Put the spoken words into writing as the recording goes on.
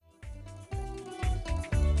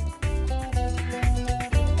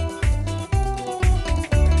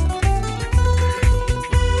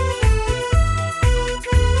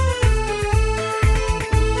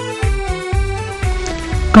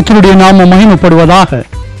கர்த்தருடைய நாமம் மகிமைப்படுவதாக.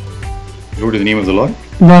 Glory to the name of the Lord.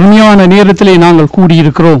 இந்த அருமையான நேரத்திலே நாங்கள்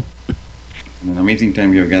கூடியிருக்கிறோம். An amazing time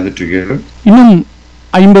we have gathered together. இன்னும்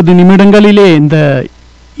 50 நிமிடங்களிலே இந்த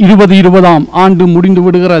 2020ஆம் ஆண்டு முடிந்து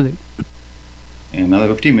விடுகிறது. In another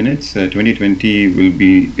 50 minutes, 2020 will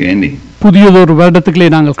be ending. புதியதொரு வருடத்துக்குள்ளே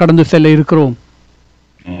நாங்கள் கடந்து செல்ல இருக்கிறோம்.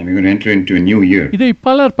 And we're going to enter into a new year. இதை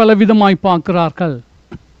பலர் பலவிதமாய் பார்க்கிறார்கள்.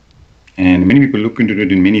 And many people look into it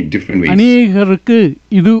in many different ways. அநேகருக்கு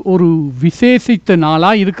இது ஒரு விசேஷித்த நாளா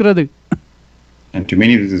இருக்கிறது. And to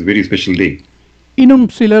many this is a very special day. இன்னும்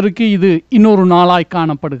சிலருக்கு இது இன்னொரு நாளாய்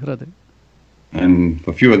காணப்படுகிறது. And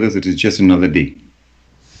for few others it is just another day.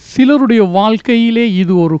 சிலருடைய வாழ்க்கையிலே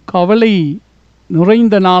இது ஒரு கவலை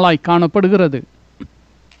நிறைந்த நாளாய் காணப்படுகிறது.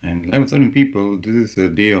 And like certain people, this is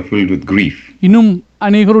a day filled with grief. இன்னும்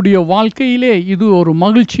அநேகருடைய வாழ்க்கையிலே இது ஒரு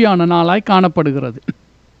மகிழ்ச்சியான நாளாய் காணப்படுகிறது.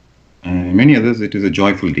 And many others it is a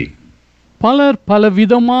joyful day. பலர்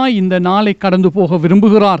பலவிதமாய் இந்த நாளை கடந்து போக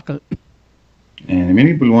விரும்புகிறார்கள். And many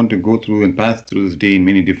people want to go through and pass through this day in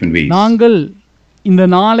many different ways. நாங்கள் இந்த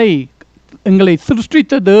நாளை எங்களை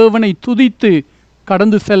சிருஷ்டித்த தேவனை துதித்து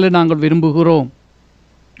கடந்து செல்ல நாங்கள் விரும்புகிறோம்.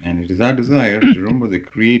 And it is our desire to remember the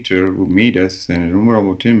Creator who made us and remember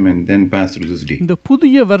about Him and then pass through this day. இந்த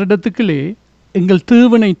புதிய வருடத்துக்குள்ளே எங்கள்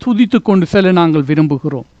தேவனை துதித்து கொண்டு செல்ல நாங்கள்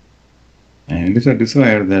விரும்புகிறோம். And it is our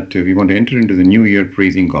desire that we want to enter into the new year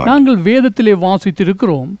praising God. நாங்கள் வேதத்திலே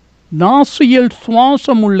வாசித்திருக்கிறோம், நாசியில்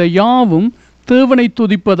சுவாசம் உள்ள யாவும் தேவனை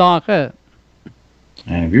துதிப்பதாக.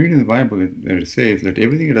 And we read in the Bible where it says that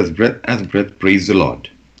everything that has breath praise the Lord.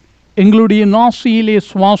 எங்களுடைய நாசியிலே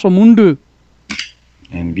சுவாசம் உண்டு.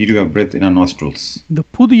 And we do have breath in our nostrils. இந்த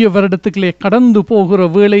புதிய வருடத்துக்குள்ளே கடந்து போகிற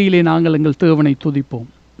வேளையிலே நாங்கள் எங்கள் தேவனை துதிப்போம்.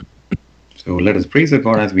 So let us praise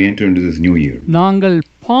God as we enter into this new year. நாங்கள்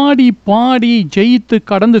பாடி பாடி ஜெயித்து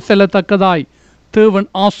கடந்து செல்லத்தக்கதாய் தேவன்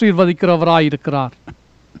ஆசீர்வதிக்கிறவராய் இருக்கிறார்.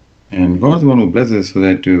 And God is the one who blesses us so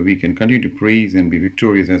that we can continue to praise and be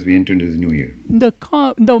victorious as we enter into this new year.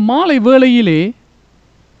 இந்த மாலை வேளையிலே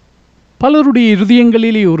பலருடைய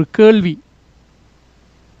இருதயங்களிலே ஒரு கேள்வி.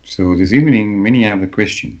 So this evening many have the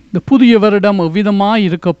question. இந்த புதிய வருடம் எவ்விதமாய்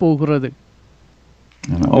இருக்க போகிறது?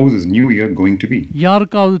 And how is this new year going to be?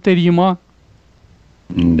 யாருக்காவது தெரியுமா?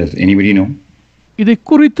 Does anybody know? இதை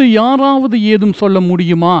குறித்து யாராவது ஏதும் சொல்ல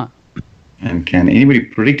முடியுமா? And can anybody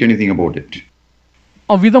predict anything about it?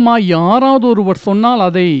 அவ்விதமாய் யாராவது ஒருவர் சொன்னால்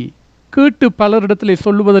அதை கேட்டு பலரிடத்திலே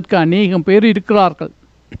சொல்லுவதற்கு அநேகம் பேர் இருக்கிறார்கள்.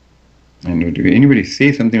 And if anybody say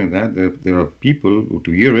something like that, there are people who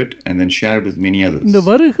to hear it and then share it with many others. இந்த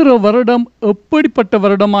வருகிற வருடம் எப்படிப்பட்ட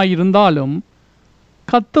வருடமாய் இருந்தாலும்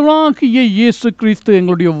கர்த்தராகிய இயேசு கிறிஸ்து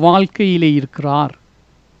எங்களுடைய வாழ்க்கையிலே இருக்கிறார்.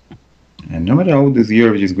 And no matter how this year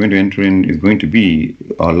which is going to enter in is going to be,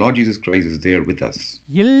 our Lord Jesus Christ is there with us.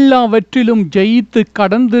 எல்லாவற்றிலும் ஜெயித்து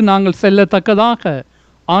கடந்து நாங்கள் செல்லத்தக்கதாக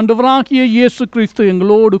ஆண்டவராகிய இயேசு கிறிஸ்து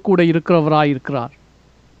எங்களோடு கூட இருக்கிறவராய் இருக்கிறார்.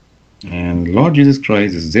 And Lord Jesus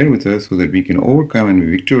Christ is there with us so that we can overcome and be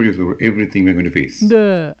victorious over everything we are going to face.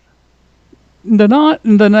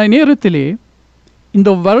 இந்த நேரத்திலே இந்த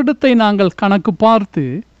வருடத்தை நாங்கள் கணக்கு பார்த்து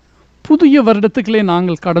புதிய வருடத்துக்குள்ளே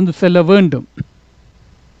நாங்கள் கடந்து செல்ல வேண்டும்.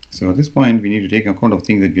 So at this point we need to take account of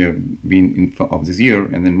things that we have been in of this year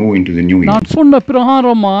and then move into the new year. நான் சொன்ன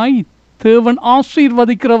பிரகாரமாய் தேவன்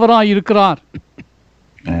ஆசீர்வதிக்கிறவராய் இருக்கிறார்.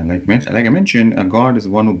 And like I mentioned, God is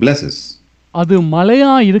one who blesses. அது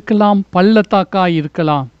மலையா இருக்கலாம், பள்ளத்தாக்கா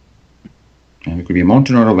இருக்கலாம். And it could be a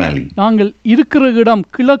mountain or a valley. நாங்கள் இருக்கிற இடம்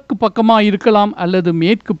கிழக்கு பக்கமா இருக்கலாம் அல்லது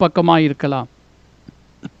மேற்கு பக்கமா இருக்கலாம்.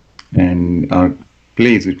 And our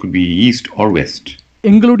place it could be east or west.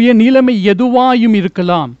 எங்களுடைய நிலைமை எதுவாயும்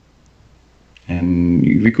இருக்கலாம். And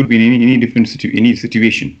we could be in any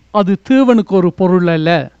situation. அது தேவனுக்கு ஒரு பொருள்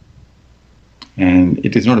அல்ல. And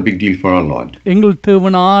it is not a big deal for our Lord. எங்கள்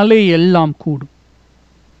தேவனாலே எல்லாம் கூடும்.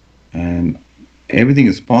 And everything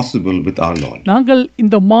is possible with our Lord. நாங்கள்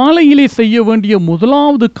இந்த மாலையிலே செய்ய வேண்டிய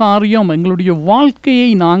முதலாவது காரியம் எங்களுடைய வாழ்க்கையை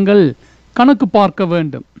நாங்கள் கணக்கு பார்க்க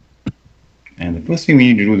வேண்டும். And the first thing we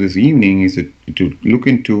need to do this evening is to look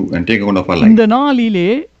into and take account of our life. இந்த நாளிலே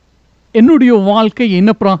என்னுடைய வாழ்க்கை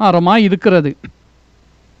என்ன பிரகாரமாய் இருக்கிறது?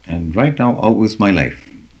 And right now, how is my life?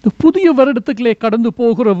 இந்த புதிய வருடத்துக்குள்ளே கடந்து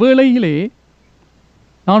போகிற வேளையிலே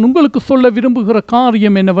நான் உங்களுக்கு சொல்ல விரும்புகிற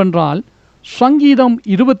காரியம் என்னவென்றால், சங்கீதம்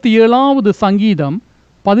 27வது சங்கீதம்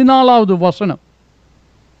 14வது வசனம்.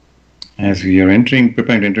 As we are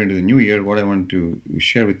preparing to enter into the new year, what I want to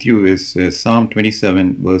share with you is Psalm 27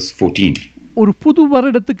 verse 14. ஒரு புது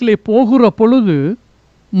வருடத்துக்குள்ளே போகிற பொழுது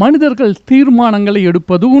மனிதர்கள் தீர்மானங்களை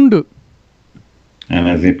எடுப்பது உண்டு. And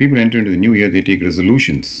as the people enter into the new year, they take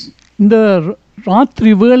resolutions. இந்த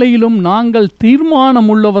ராத்திரி வேளையிலும் நாங்கள் தீர்மானம்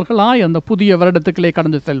உள்ளவர்களாய் அந்த புதிய வருடத்துக்குள்ளே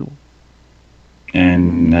கடந்து செல்வோம்.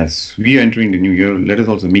 And as we are entering the new year, let us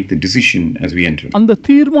also make the decision as we enter. அந்த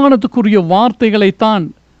தீர்மானத்துக்குரிய வார்த்தைகளைத்தான்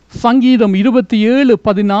சங்கீதம்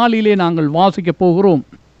 27:14 நாங்கள் வாசிக்க போகிறோம்.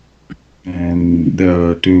 And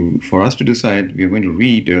for us to decide, we are going to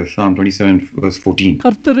read Psalm 27:14.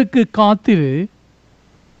 கர்த்தருக்கு காத்திரு,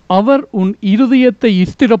 அவர் உன் இருதயத்தை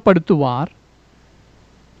ஸ்திரப்படுத்துவார்,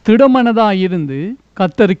 திடமனதாயிருந்து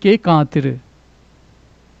கர்த்தருக்கே காத்திரு.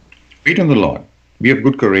 Wait on the Lord, be of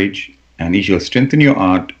good courage, and he shall strengthen your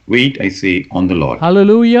heart. Wait, I say, on the Lord.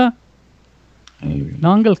 Hallelujah. Hallelujah.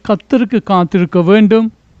 நாங்கள் கர்த்தருக்கு காத்திருக்க வேண்டும்.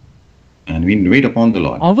 And we wait upon the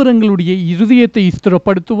Lord. அவர் எங்களுடைய இருதயத்தை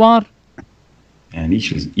ஸ்திரப்படுத்துவார். And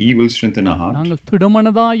he will strengthen our heart. நாங்கள்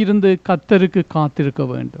திடமனதாயிருந்து கர்த்தருக்கு காத்திருக்க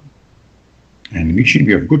வேண்டும். And we should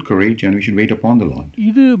be of good courage, and we should wait upon the Lord.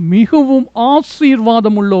 இது மிகவும்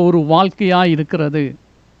ஆசீர்வாதமுள்ள ஒரு வாழ்க்கையாய் இருக்கிறது.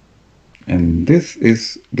 And this is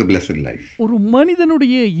the blessed life. ஒரு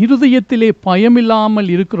மனிதனுடைய இருதயத்திலே பயமில்லாமல்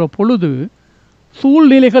இருக்கிற பொழுது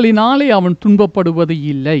சூழ்நிலைகளினாலே அவன் துன்பப்படுவது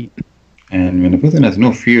இல்லை. And when a person has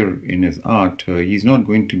no fear in his heart, he is not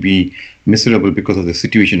going to be miserable because of the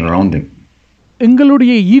situation around him.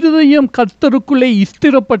 எங்களுடைய இருதயம் கர்த்தருக்குள்ளே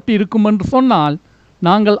ஸ்திரப்பட்டு இருக்கும் என்று சொன்னால்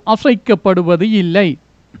நாங்கள் அசைக்கப்படுவது இல்லை.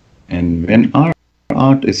 And when our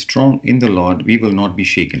heart is strong in the Lord, we will not be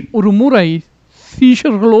shaken. ஒரு முறை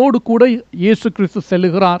சீஷர்களோடு கூட இயேசு கிறிஸ்து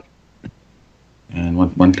செல்லுகிறார். And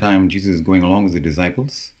one time Jesus is going along with the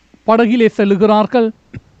disciples. படகிலே செல்லுகிறார்கள்.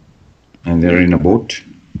 And they are in a boat.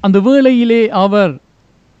 அந்த வேளையிலே அவர்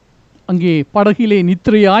அங்கே படகிலே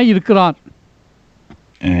நித்திரையாய் இருக்கிறார்.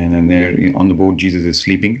 And then there on the boat Jesus is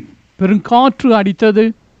sleeping. பெருங்காற்று அடித்தது.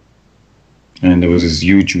 And there was this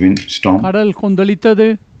huge wind storm. கடல் கொந்தளித்தது.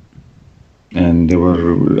 And there were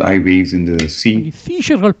high waves in the sea.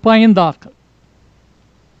 சீஷர்கள் பயந்தார்கள்.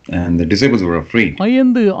 And the disciples were afraid.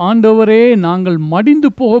 பயந்து, ஆண்டவரே, நாங்கள் மடிந்து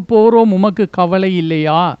போக போறோம், உமக்கு கவலை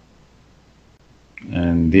இல்லையா?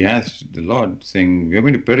 And they asked the Lord, saying, "We are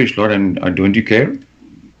going to perish, Lord, and don't you care?"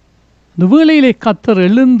 இந்த வேளையிலே கர்த்தர்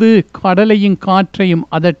எழுந்து கடலையும் காற்றையும்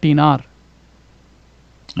அதட்டினார்.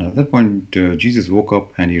 At that point, Jesus woke up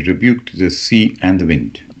and he rebuked the sea and the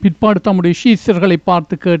wind. பிற்பாடு தம்முடைய சீஷர்களை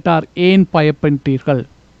பார்த்து கேட்டார், ஏன் பயப்பட்டீர்கள்?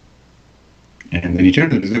 And then he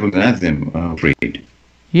turned to the disciples and asked them, afraid.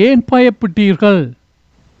 ஏன் பயப்பட்டீர்கள்?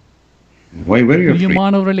 Why were you afraid?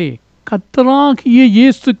 பிரியமானவர்களே, கர்த்தராகிய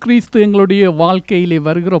இயேசு கிறிஸ்து எங்களுடைய வாழ்க்கையிலே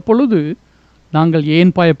வருகிற பொழுது நாங்கள்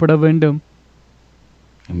ஏன் பயப்பட வேண்டும்?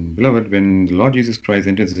 And beloved, when the Lord Jesus Christ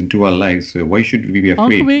enters into our lives, why should we be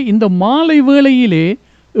afraid? ஆகவே இந்த மாலை வேளையிலே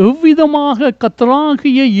எவ்விதமாக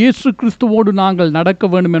கர்த்தராகிய இயேசு கிறிஸ்துவோடு நாங்கள் நடக்க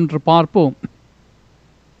வேண்டும் என்று பார்ப்போம்.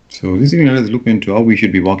 So this evening let us look into how we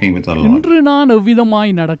should be walking with our Lord. இன்று நான்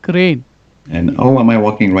எவ்விதமாய் நடக்கிறேன்? And how am I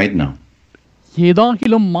walking right now?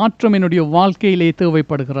 ஏதாகிலும் மாற்றம் என்னுடைய வாழ்க்கையிலே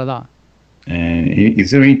தேவைப்படுகிறதா? Is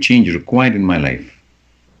there any change required in my life?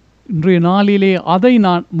 இன்றைய நாளிலே அதை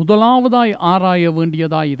நான் முதலாவதாய் ஆராய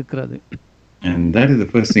வேண்டியதாய் இருக்கிறது. And that is the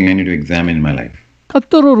first thing I need to examine in my life.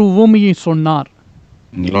 கர்த்தர் ஒரு உவமையை சொன்னார்.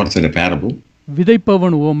 And the Lord said a parable.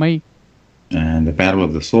 விதைப்பவன் உவமை. And the parable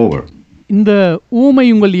of the sower. இந்த உவமை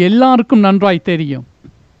உங்கள் எல்லாருக்கும் நன்றாய் தெரியும்.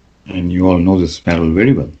 And you all know this parable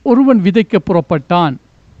very well. ஒருவன் விதைக்க புறப்பட்டான்.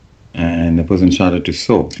 And the person started to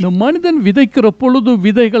sow. இந்த மனிதன் விதைக்கிற பொழுது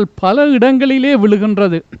விதைகள் பல இடங்களிலே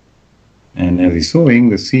விழுகின்றது. And as he's sowing,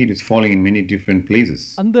 the seed is falling in many different places.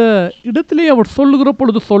 அந்த இடத்திலே அவர் சொல்லுகிற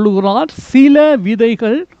பொழுது சொல்லுகிறார், சில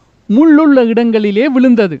விதைகள் முள்ளுள்ள இடங்களிலே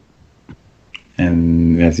விழுந்தது.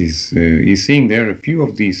 And as he's saying there, a few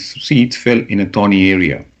of these seeds fell in a thorny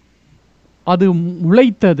area. அது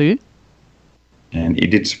முளைத்தது. And it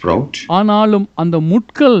did sprout. ஆனாலும் அந்த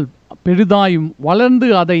முட்கள் பெரிதாயும் வளர்ந்து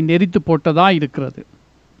அதை நெரித்து போட்டதாய் இருக்கிறது.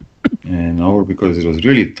 And now because it was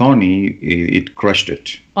really thorny, it crushed it.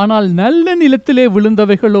 ஆனால் நல்ல நிலத்திலே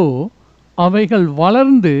விழுந்தவைகளோ அவைகள்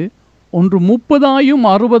வளர்ந்து ஒன்று 30ஆயும்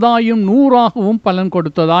 60ஆயும் 100ஆகவும் பலன்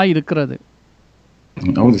கொடுத்ததாய் இருக்கிறது.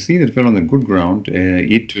 Now the seed that fell on the good ground,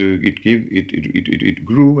 it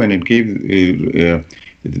grew and it gave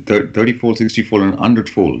 30-fold, 60-fold, and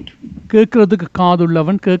 100-fold. கேட்கிறதுக்கு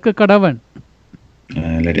காதுள்ளவன் கேட்க கடவன்.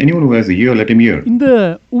 Let anyone who has a ear, let him hear. இந்த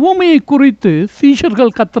உவமையை குறித்து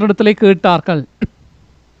சீஷர்கள் கர்த்தரிடத்திலே கேட்டார்கள்.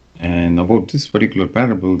 And about this particular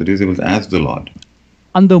parable, the disciples asked the Lord.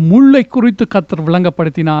 அந்த முள்ளை குறித்து கர்த்தர்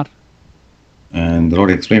விளங்கப்படுத்தினார். And the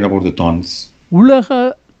Lord explained about the thorns. உலக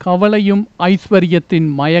கவலையும் ஐஸ்வர்யத்தின்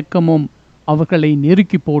மயக்கமும் அவர்களை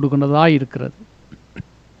நெருக்கி போடுகிறதாய் இருக்கிறது.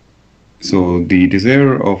 So the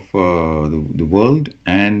desire of the world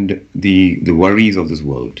and the worries of this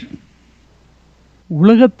world.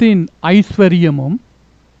 உலகத்தின் ஐஸ்வர்யமும்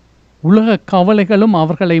உலக கவலைகளும்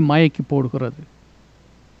அவர்களை மயக்கி போடுகிறது.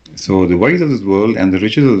 So the worries of this world and the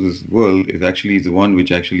riches of this world is actually the one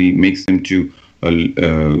which actually makes them to அந்த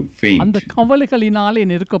faint, கவலைகளினாலே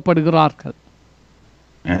நெருக்கப்படுகிறார்கள்.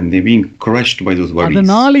 and they're being crushed by those worries.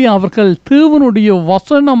 அதனாலே அவர்கள் தேவனுடைய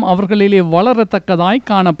வசனம் அவர்களிலே வளரத்தக்கதாய்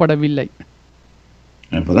காணப்படவில்லை.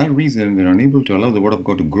 And for that reason, they're unable to allow the word of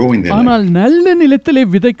God to grow in their life. ஆனால் நல்ல நிலத்திலே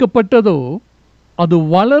விதைக்கப்பட்டதோ அது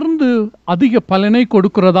வளர்ந்து அதிக பலனை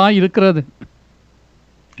கொடுக்கிறதா இருக்கிறது.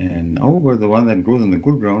 And however, the one that grows on the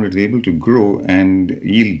good ground is able to grow and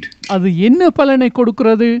yield. அது என்ன பலனை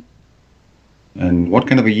கொடுக்கிறது? And what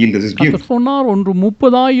kind of a yield does this give? கர்த்தர் சொன்னார், ஒன்று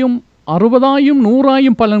 30,000, 60,000,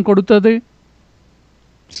 100,000 பலன் கொடுத்தது.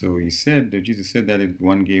 So he said, Jesus said that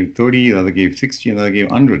one gave 30, the other gave 60, and the other gave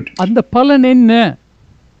 100. அந்த பலன் என்ன?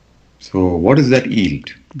 So what is that yield?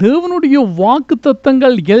 தேவனுடைய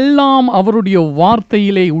வாக்குத்தத்தங்கள் எல்லாம் அவருடைய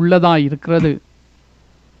வார்த்தையிலே உள்ளதா இருக்கிறது.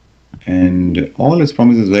 And all his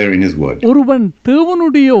promises were in his word. ஒருவன்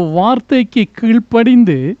தேவனுடைய வார்த்தைக்கு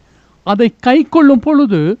கீழ்ப்படிந்து அதை கைக்கொள்ளும்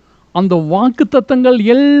பொழுது அந்த வாக்குத்தத்தங்கள்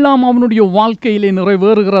எல்லாம் அவனுடைய வாழ்க்கையிலே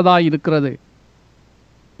நிறைவேறுகிறதா இருக்கிறது.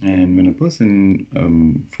 And when a person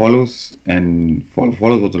follows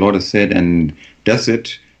what the Lord has said and does it,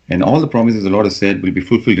 and all the promises the Lord has said will be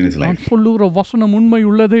fulfilled in his life. நான் சொல்லுகிற வசனம் உண்மை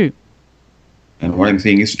உள்ளது. And what I'm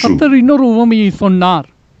saying is true. கர்த்தர் இன்னொரு உவமையை சொன்னார்.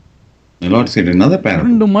 The Lord said another parable.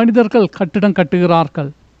 2 மனிதர்கள் கட்டிடம்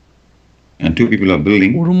கட்டுகிறார்கள். And 2 people are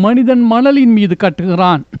building. ஒரு மனிதன் மணலின் மீது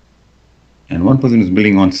கட்டுகிறான். And one person is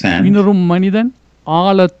building on sand. இன்னொரு மனிதன்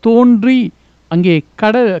ஆழ தோன்றி அங்கே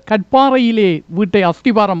கற்பாறையிலே வீட்டை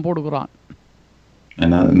அஸ்திபாரம் போடுகிறான்.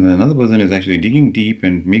 And another person is actually digging deep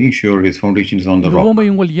and making sure his foundation is on the rock. உவமை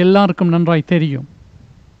உங்கள் எல்லாருக்கும் நன்றாய் தெரியும்.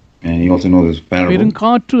 And you also know this parable.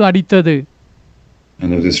 பெருங்காற்று அடித்தது. And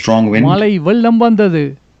there was a strong wind. மழை வெள்ளம் வந்தது.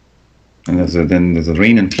 And then there's a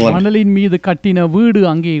rain and flood. மணலின் மீது கட்டின வீடு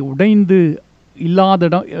அங்கே உடைந்து இல்லாத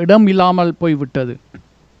இடம் இல்லாமல் போய்விட்டது.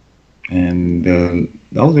 And the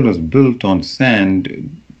house that was built on sand,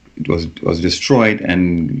 it was destroyed and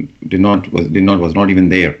was not even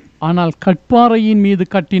there. ஆனால் கற்பாறையின் மீது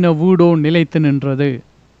கட்டின வீடோ நிலைத்து நின்றது.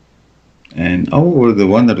 And however, the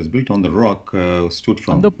one that was built on the rock stood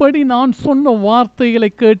firm. அந்தபடி நான் சொன்ன வார்த்தைகளை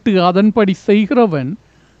கேட்டு அதன்படி செய்கிறவன்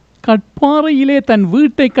கற்பாறையிலே தன்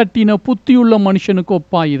வீட்டை கட்டின புத்தியுள்ள மனுஷனுக்கு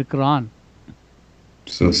ஒப்பாயிருக்கிறான்.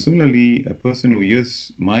 So similarly, a person who hears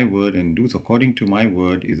my word and does according to my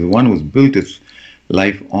word is the one who's built his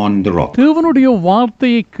life on the rock. தேவனுடைய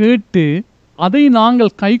வார்த்தையை கேட்டு அதை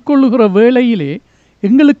நாங்கள் கைக்கொள்ளுகிற வேளையிலே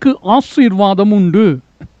எங்களுக்கு ஆசீர்வாதம் உண்டு.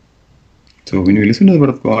 So when we listen to the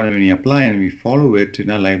word of God and when we apply and we follow it in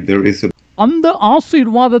our life, there is a அந்த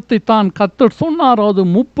ஆசீர்வாதத்தை தான் கர்த்தர் சொன்னார், அது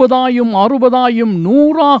 30,000, 60,000,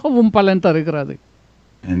 100ஆகவும் பலன் தருகிறது.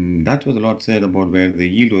 And that's what the Lord said about where the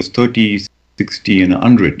yield was 30, 60 and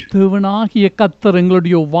 100. தேவனாகிய கர்த்தர்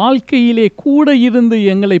எங்களுடைய வாழ்க்கையிலே கூட இருந்து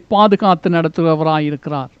எங்களை பாதுகாத்து நடத்துகிறவராய்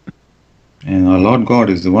இருக்கிறார். And our Lord God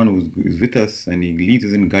is the one who is with us and he leads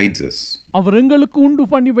us and guides us. அவர் எங்களுக்கு உண்டு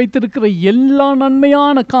பண்ணி வைத்திருக்கிற எல்லா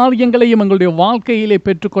நன்மையான காரியங்களையும் எங்களுடைய வாழ்க்கையிலே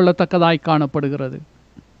பெற்றுக்கொள்ளத்தக்கதாய் காணப்படுகிறது.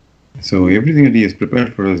 So everything that he has prepared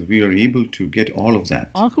for us, we are able to get all of that.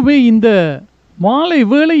 ஆகவே இந்த மாலை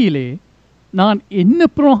வேளையிலே நான் என்ன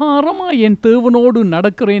பிரகாரமா என் தேவனோடு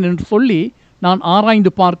நடக்கிறேன் என்று சொல்லி நான்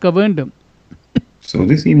ஆராய்ந்து பார்க்க வேண்டும். So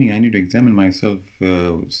this evening I need to examine myself,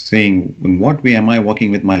 saying, in what way am I walking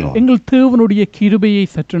with my Lord? எங்கள் தேவனுடைய கிருபையை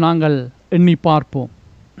சற்று நாங்கள் எண்ணி பார்ப்போம்.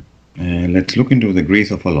 Let's look into the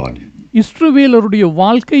grace of our Lord. இஸ்ரவேலருடைய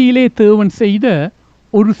வாழ்க்கையிலே தேவன் செய்த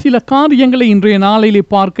ஒரு சில காரியங்களை இன்றைய நாளிலே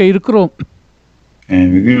பார்க்க இருக்கிறோம். And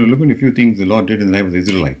we're going to look at a few things the Lord did in the life of the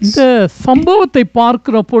Israelites. இந்த சம்பவத்தை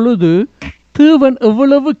பார்க்கிற பொழுது தேவன்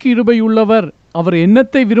எவ்வளவு கிருபை உள்ளவர், அவர்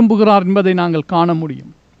என்னத்தை விரும்புகிறார் என்பதை நாங்கள் காண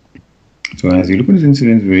முடியும். So as you look at this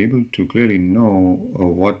incident, we're able to clearly know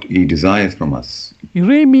what he desires from us.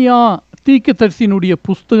 எரேமியா தீர்க்கதரிசியினுடைய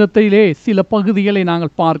புஸ்தகத்திலே சில பகுதிகளை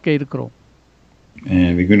நாங்கள் பார்க்க இருக்கிறோம். And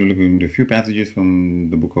we're going to look into a few passages from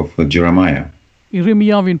the book of Jeremiah.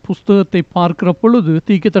 எரேமியாவின் புஸ்தகத்தை பார்க்கிற பொழுது,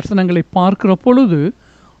 தீர்க்க தரிசனங்களை பார்க்கிற பொழுது,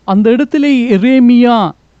 அந்த இடத்திலே எரேமியா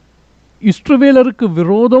இஸ்ரவேலருக்கு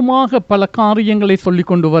விரோதமாக பல காரியங்களை சொல்லிக்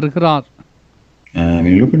கொண்டு வருகிறார். When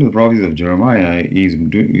you look into the prophecies of Jeremiah, he's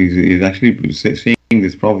actually saying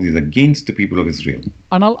these prophecies against the people of Israel.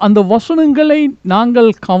 ஆனால் அந்த வசனங்களை நாங்கள்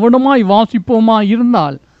கவனமாய் வாசிப்போமா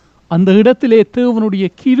இருந்தால் அந்த இடத்திலே தேவனுடைய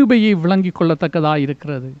கிருபையை விளங்கிக் கொள்ளத்தக்கதாக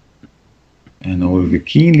இருக்கிறது. And if we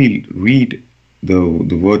keenly read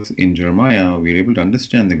the words in Jeremiah, we are able to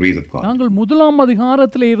understand the grace of God. நாங்கள் முதலாம்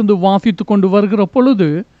அதிகாரத்திலே இருந்து வாசித்துக் கொண்டு வருகிற பொழுது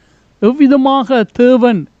எவ்விதமாக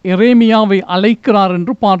தேவன் எரேமியாவை அழைக்கிறார்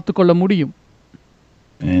என்று பார்த்து கொள்ள முடியும்.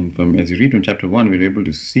 And as you read from chapter 1, we are able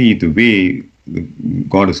to see the way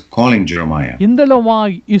God is calling Jeremiah.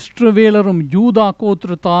 இந்தளவாய் இஸ்ரவேலரும் யூதா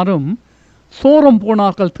கோத்திரத்தாரும் சோரம்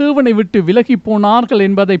போனார்கள், தேவனை விட்டு விலகி போனார்கள்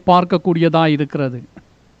என்பதை பார்க்கக்கூடியதாய் இருக்கிறது.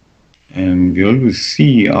 And we always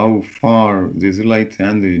see how far the Israelites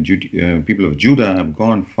and the people of Judah have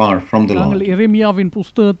gone far from the நாங்கள் Lord. எரேமியாவின்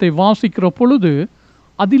புஸ்தகத்தை வாசிக்கிற பொழுது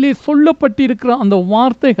அதிலே சொல்லப்பட்டிருக்கிற அந்த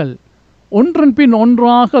வார்த்தைகள் ஒன்றன் பின்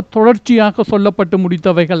ஒன்றாக தொடர்ச்சியாக சொல்லப்பட்டு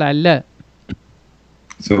முடித்தவைகள் அல்ல.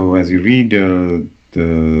 So as you read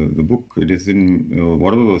the book, it is in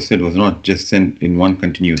whatever was said was not just sent in one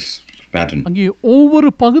continuous pattern. அங்கே ஒவ்வொரு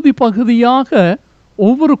பகுதியாக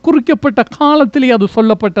ஒவ்வொரு குறிக்கப்பட்ட காலத்திலே அது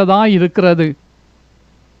சொல்லப்பட்டதாய் இருக்கிறது.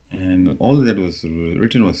 And all that was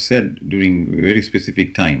written was said during very specific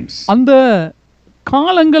times. அந்த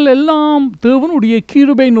காலங்கள் எல்லாம் தேவனுடைய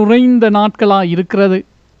கிருபை நிறைந்த நாட்களாய் இருக்கிறது.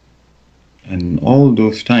 And all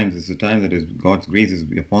those times is the time that is God's grace is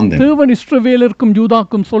upon them. தேவன் இஸ்ரவேலருக்கும்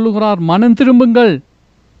யூதாக்கும் சொல்லுகிறார், மனம் திரும்புங்கள்.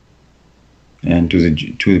 And to the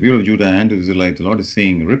people of Judah and to the Israelites, the Lord is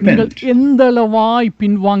saying, repent. எந்தளவாய்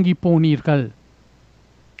பின்வாங்கி போனீர்கள்.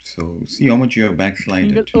 So see how much you have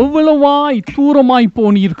backslided. நீங்கள் எவ்வளவாய் தூரமாய்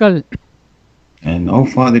போனீர்கள். And how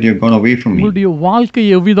far that you have gone away from me. உங்களுடைய வாழ்க்கை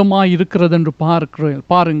எவ்விதமாய் இருக்கிறது என்று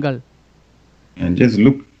பாருங்கள். And just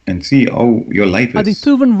look and see how your life அதை is.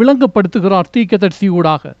 தேவன் விளங்கப்படுத்துகிறார்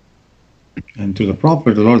தீர்க்கதரிசியூடாக. And to the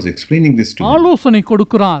prophet, the Lord is explaining this to them. ஆலோசனை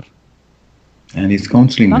கொடுக்கிறார். And He's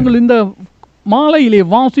counseling நாங்கள் them. இந்த மாலையிலே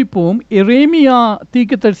வாசிப்போம். எரேமியா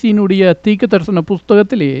தீர்க்கதரிசியினுடைய தீர்க்கதரிசன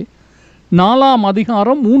புஸ்தகத்திலே 4ஆம்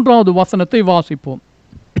அதிகாரம் 3வது வசனத்தை வாசிப்போம்.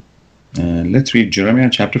 Let's read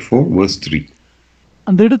Jeremiah chapter 4 verse 3.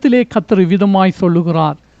 அந்த இடத்திலே கர்த்தர் விதமாய்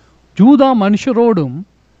சொல்லுகிறார், யூதா மனுஷரோடும்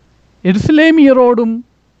எருசலேமியரோடும்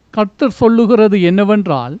கர்த்தர் சொல்லுகிறது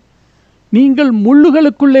என்னவென்றால், நீங்கள்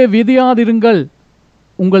முள்ளுகளுக்குள்ளே விதையாதிருங்கள்,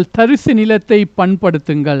 உங்கள் தரிசு நிலத்தை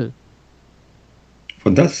பண்படுத்துங்கள்.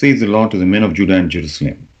 For thus says the Lord to the men of Judah and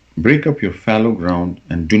Jerusalem, break up your fallow ground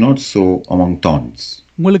and do not sow among thorns.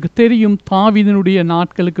 உங்களுக்கு தெரியும், தாவீதினுடைய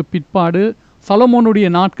நாட்களுக்கு பிற்பாடு, சலமோனுடைய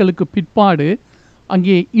நாட்களுக்கு பிற்பாடு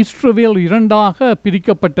அங்கே இஸ்ரவேல் இரண்டாக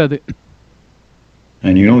பிரிக்கப்பட்டது.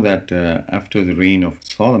 And you know that after the reign of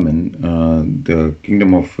Solomon, the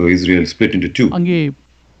kingdom of Israel split into two. அங்கே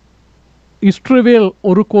இஸ்ரவேல்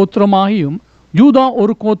ஒரு கோத்திரமாயும் யூதா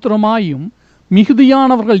ஒரு கோத்திரமாயும்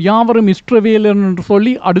மிகுதியானவர்கள் யாவரும் இஸ்ரவேலர் என்று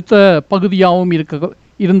சொல்லி அடுத்த பகுதியாகவும்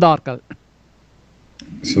இருந்தார்கள்.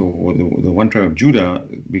 So the one tribe of Judah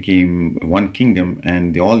became one kingdom,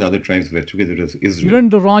 and all the other tribes were together as Israel.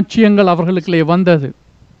 இரண்டு ராஜ்யங்கள் அவர்களுக்குள்ளே வந்தது.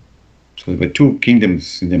 So there were two kingdoms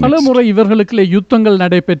in the midst. பலமுறை இவர்களுக்குள்ளே யுத்தங்கள்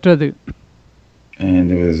நடைபெற்றது. And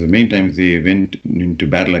there was many times they went into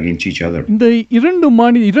battle against each other. இந்த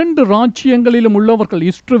இரண்டு ராஜ்யங்களிலும் உள்ளவர்கள்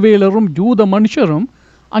இஸ்ரவேலரும் யூத மனுஷரும்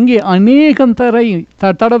அங்கே அநேகம்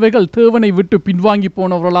தடவைகள் தேவனை விட்டு பின்வாங்கி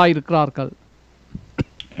போனவர்களாய் இருக்கிறார்கள்.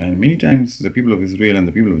 And many times the people of Israel and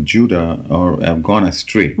the people of Judah have gone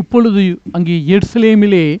astray. இப்பொழுது அங்கே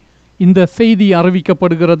எருசலேமிலே இந்த செய்தி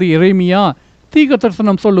அறிவிக்கப்படுகிறது. எரேமியா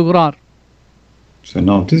தீர்க்கதரிசனம் சொல்லுகிறார். So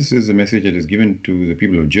now this is a message that is given to the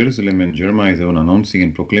people of Jerusalem, and Jeremiah is the one announcing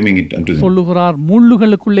and proclaiming it unto them. சொல்லுகிறார்,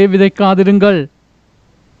 முள்ளுகளுக்குள்ளே விதைக்காதிருங்கள்.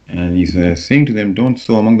 And he's saying to them, don't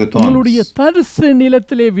sow among the thorns. உங்களுடைய தரிசு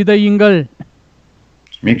நிலத்திலே விதையுங்கள்.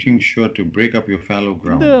 Making sure to break up your fallow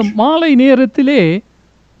ground. இந்த மாலை நேரத்திலே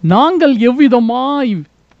நாங்கள் எவ்விதமாய்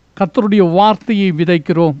கர்த்தருடைய வார்த்தையை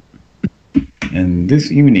விதைக்கிறோம்? And this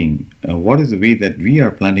evening, what is the way that we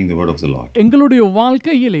are planting the word of the Lord? எங்களுடைய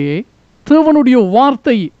வாழ்க்கையிலே தேவனுடைய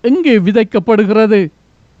வார்த்தை எங்கே விதைக்கப்படுகிறது?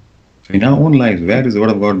 So in our own lives, where is the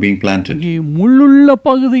word of God being planted? இங்கே முள்ளுள்ள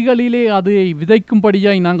பகுதிகளிலே அதை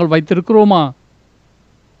விதைக்கும்படியாய் நாங்கள் வைத்திருக்கிறோமா?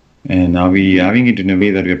 And are we having it in a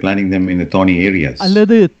way that we are planting them in the thorny areas?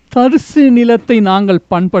 அல்லது தரிசு நிலத்தை நாங்கள்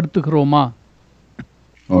பண்படுத்துகிறோமா?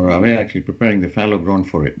 Or are we actually preparing the fallow ground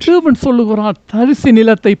for it? தேவன் சொல்லுகிறார், தரிசு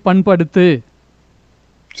நிலத்தை பண்படுத்து.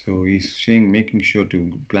 So he's saying, making sure to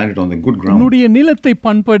plant it on the good ground. உன்னுடைய நிலத்தை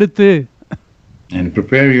பண்படுத்து. And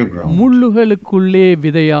prepare your ground. முள்ளுகளுக்குள்ளே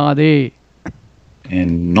விதையாதே.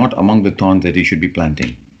 And not among the thorns that he should be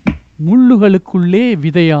planting. முள்ளுகளுக்குள்ளே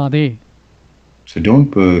விதையாதே. So don't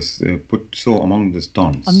put sow among the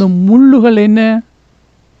thorns. அந்த முள்ளுகள் என்ன?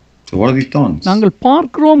 So what are these thorns? நாங்கள்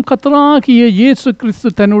பார்க்கிறோம், கர்த்தராகிய இயேசு கிறிஸ்து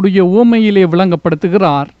தன்னுடைய உவமையிலே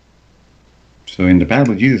விளங்கப்படுத்துகிறார். So in the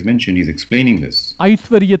parable Jesus mentioned, he's explaining this.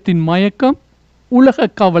 ஐஸ்வரியத்தின் மயக்கம், உலக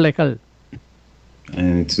கவலைகள்.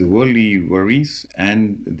 And it's the worldly worries and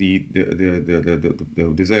the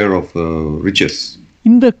desire of riches.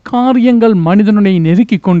 இந்த காரியங்கள் மனிதனை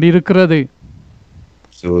நெருக்கிக் கொண்டிருக்கிறது.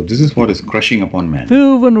 So this is what is crushing upon man.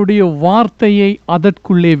 தேவனுடைய வார்த்தையை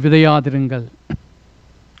அதற்குள்ளே விதையாதிருங்கள்.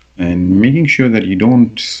 and making sure that you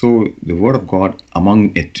don't sow the word of God among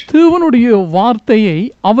it, தேவனுடைய வார்த்தையை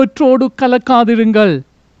அவற்றோடு கலக்காதிருங்கள்.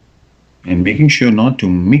 and making sure not to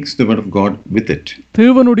mix the word of God with it,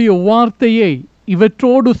 தேவனுடைய வார்த்தையை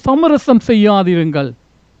இவற்றோடு சமரசம் செய்யாதிருங்கள்.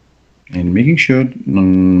 and making sure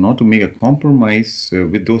not to make a compromise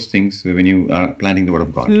with those things when you are planting the word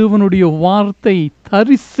of God. தேவனுடைய வார்த்தை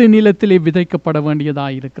தரிசு நிலத்திலே விதைக்கப்பட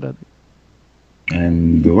வேண்டியதாயிருக்கிறது. And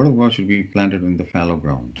the word of God should be planted in the fallow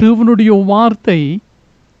ground. தேவனுடைய வார்த்தை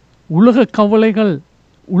உலக கவலைகள்,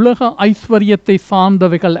 உலக ஐஸ்வர்யத்தை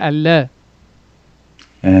சார்ந்தவைகள் அல்ல.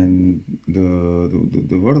 And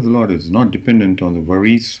the word of the Lord is not dependent on the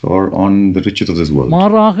worries or on the riches of this world.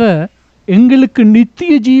 மாறாக எங்களுக்கு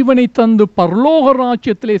நித்திய ஜீவனை தந்து பரலோக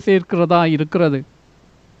ராஜ்யத்திலே சேர்க்கிறதா இருக்கிறது.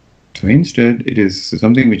 So instead, it is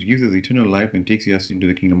something which gives us eternal life and takes us into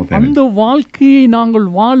the kingdom of heaven. அந்த வாழ்க்கையை நாங்கள்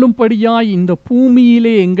வாழும்படியாய் இந்த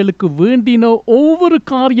பூமியிலே எங்களுக்கு வேண்டின ஒவ்வொரு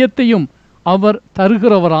காரியத்தையும் அவர்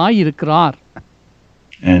தருகிறவராய் இருக்கிறார்.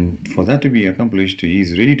 And for that to be accomplished, He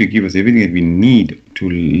is ready to give us everything that we need to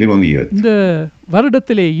live on the earth. இந்த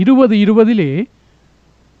வருடத்திலே 2020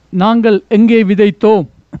 நாங்கள் எங்கே விதைத்தோம்?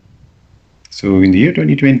 So in the year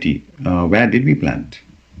 2020, where did we plant?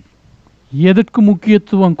 எதற்கு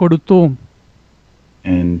முக்கியத்துவம் கொடுத்தோம்?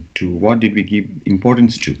 And to what did we give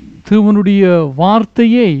importance to? தேவனுடைய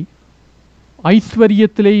வார்த்தையை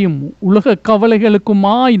ஐஸ்வர்யத்திலேயும் உலக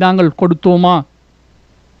கவலைகளுக்குமாய் நாங்கள் கொடுத்தோமா?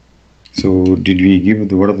 So did we give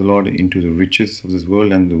the word of the Lord into the riches of this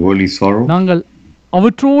world and the worldly sorrow? நாங்கள்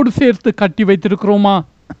அவற்றோடு சேர்த்து கட்டி வைத்திருக்கிறோமா?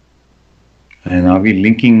 And are we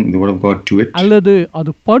linking the word of God to it? அல்லது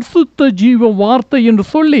அது பரிசுத்த ஜீவ வார்த்தை என்று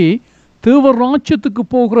சொல்லி தேவ ராஜ்யத்துக்கு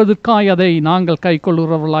போகிறதுக்காய் அதை நாங்கள்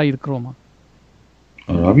கைக்கொள்கிறவர்களாய் இருக்கிறோமா?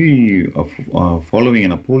 Or are we following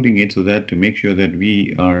and upholding it so that to make sure that we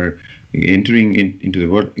are entering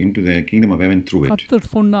into the kingdom of heaven through it?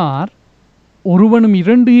 கர்த்தர் சொன்னார், ஒருவனும்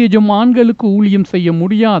 2 எஜமான்களுக்கு ஊழியம் செய்ய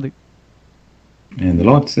முடியாது. And the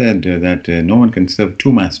Lord said that no one can serve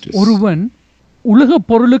 2 masters. ஒருவன் உலக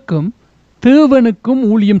பொருளுக்கும் தேவனுக்கும்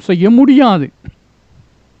ஊழியம் செய்ய முடியாது.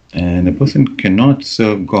 And a person cannot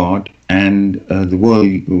serve God and the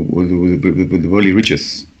world with the worldly riches.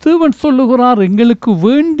 தேவன் சொல்லுகிறார், எங்களுக்கு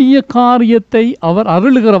வேண்டிய காரியத்தை அவர்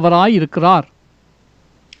அருளுகிறவராய் இருக்கிறார்.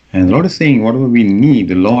 And the Lord is saying, whatever we need,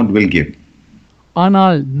 the Lord will give.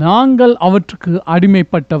 ஆனால் நாங்கள் அவற்றுக்கு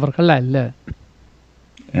அடிமைப்பட்டவர்கள் அல்ல.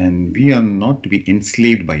 And we are not to be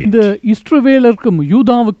enslaved by it. இந்த இஸ்ரவேலருக்கும்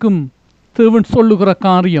யூதாவுக்கும் தேவன் சொல்லுகிற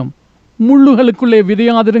காரியம், முள்ளுகளுக்குள்ளே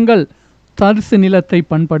விதையாதிருங்கள், தரிசு நிலத்தை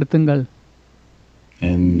பண்படுத்துங்கள்.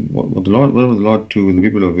 And what the Lord to the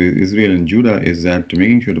people of Israel and Judah is that to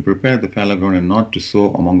making sure to prepare the fallow ground and not to sow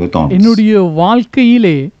among the thorns. என்னுடைய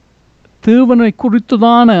வாழ்க்கையிலே தேவனை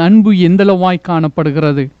குறித்துதான அன்பு எந்தளவாய்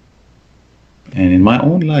காணப்படுகிறது? And in my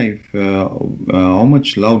own life, how much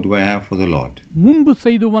love do I have for the Lord? முன்பு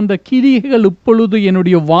செய்து வந்த கிரியைகள் இப்பொழுது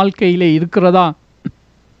என்னுடைய வாழ்க்கையிலே இருக்கிறதா?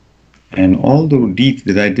 And all the deeds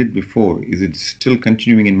that I did before, is it still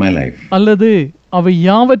continuing in my life? அல்லது அவை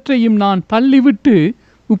யாவற்றையும் நான் தள்ளிவிட்டு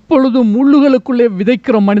இப்பொழுது முள்ளுகளுக்குள்ளே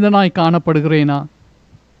விதைக்கிற மனிதனாய் காணப்படுகிறேனா?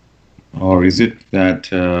 Or is it that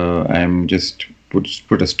I am just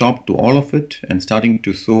put a stop to all of it and starting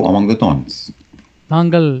to sow among the thorns?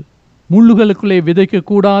 நாங்கள் முள்ளுகளுக்குள்ளே விதைக்க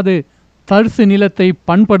கூடாது, தரிசு நிலத்தை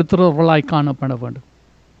பண்படுத்துகிறவர்களாய் காணப்பட வேண்டும்.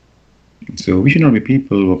 So we should not be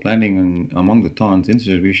people who are planting among the thorns.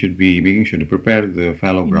 Instead, we should be making sure to prepare the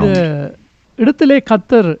fallow ground. இந்த இடத்திலே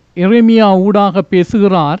கர்த்தர் எரேமியா ஊடாக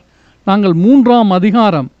பேசுகிறார். நாங்கள் 3ஆம்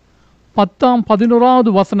அதிகாரம் 10ஆம்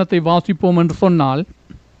 11வது வசனத்தை வாசிப்போம் என்று சொன்னால்,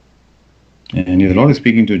 And the Lord is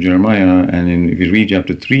speaking to Jeremiah, and if you read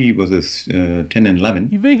chapter 3 verses 10 and 11,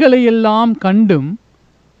 இவைகளை எல்லாம் கண்டும்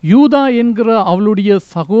யூதா என்கிற அவளுடைய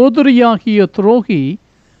சகோதரியாகிய துரோகி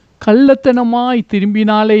கள்ளத்தனமாய்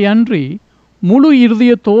திரும்பினாலே அன்றி முழு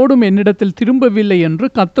இருதயத்தோடும் என்னிடத்தில் திரும்பவில்லை என்று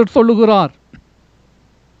கர்த்தர் சொல்லுகிறார்.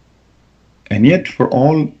 And yet for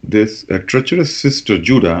all this, a treacherous sister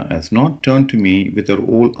Judah has not turned to me with her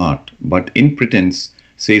whole heart, but in pretense,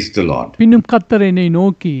 says the Lord. பின்னும் கர்த்தர் என்னை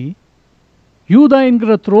நோக்கி, யூதா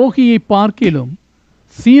என்கிற துரோகியை பார்க்கிலும்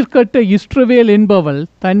சீர்கட்ட இஸ்ரவேல் என்பவள்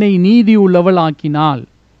தன்னை நீதி உள்ளவள் ஆக்கினாள்.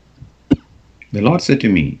 The Lord said to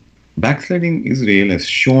me, backsliding Israel has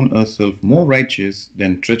shown herself more righteous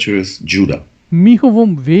than treacherous Judah.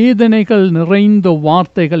 மிகவும் வேதனைகள் நிறைந்த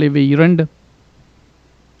வார்த்தைகள் இவை 2.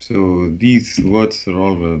 So these words are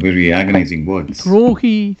all very agonizing words.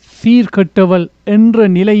 துரோகி சீர்கட்டவள் என்ற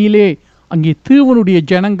நிலையிலே அங்கே தேவனுடைய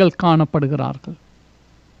ஜனங்கள் காணப்படுகிறார்கள்.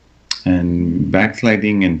 And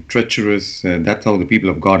backsliding and treacherous, that's how the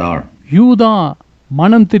people of God are. யூதா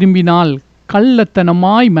மனம் திரும்பினால்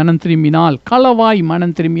கள்ளத்தனமாய் மனம் திரும்பினால், களவாய்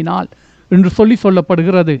மனம் திரும்பினால் என்று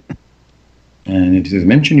சொல்லப்படுகிறது. And it is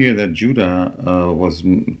mentioned here that Judah was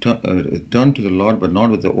turned to the Lord, but not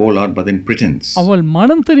with the old Lord, but in pretense. அவள்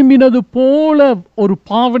மனம் திரும்பினது போல ஒரு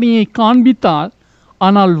பாவனையை காண்பித்தாள்,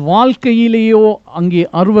 ஆனால் வாழ்க்கையிலேயோ அங்கே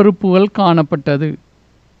அருவருப்புகள் காணப்பட்டது.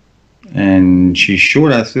 And she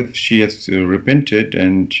showed as if she has repented,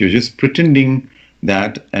 and she was just pretending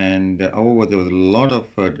that. And however, there was a lot of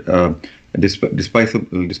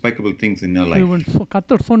despicable things in her life.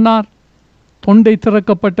 கர்த்தர் சொன்னார், தொண்டை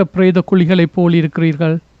திறக்கப்பட்ட பிரேத குழிகளை போல்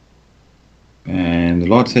இருக்கிறீர்கள். And the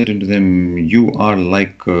Lord said unto them, you are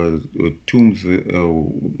like tombs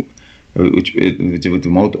with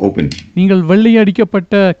the mouth open. நீங்கள் வெள்ளை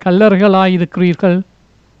அடிக்கப்பட்ட கல்லறைகளாய் இருக்கிறீர்கள்.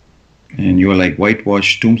 And you are like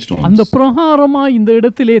whitewashed tombstones. அந்த பிரகாரமாய் இந்த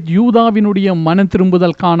இடத்திலே யூதாவினுடைய மனம்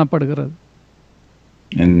திரும்புதல் காணப்படுகிறது.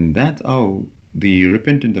 And that's how the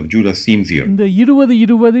repentance of Judah seems here. இந்த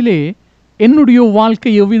 2020 என்னுடைய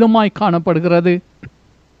வாழ்க்கை எவ்விதமாய் காணப்படுகிறது?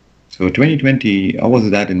 So 2020, how was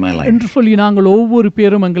that in my life? என்று சொல்லி நாங்கள் ஒவ்வொரு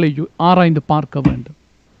பேரும் எங்களை ஆராய்ந்து பார்க்க வேண்டும்.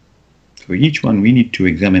 So each one we need to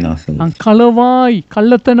examine ourselves. நான் களவாய்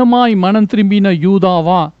கள்ளத்தனமாய் மனம் திரும்பின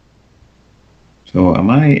யூதாவா? So am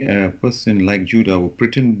I a person like Judah who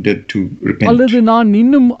pretended to repent? அல்லது நான்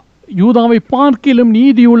இன்னும் யூதாவை பார்க்கிலும்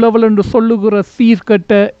நீதி உள்ளவள் என்று சொல்லுகிற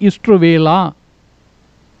சீர்கட்ட இஸ்ரவேலா?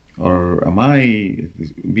 Or am I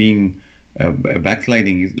being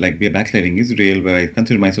backsliding Israel, where I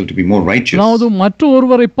consider myself to be more righteous? அதாவது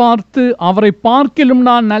மற்றொருவரை பார்த்து அவரை பார்க்கிலும்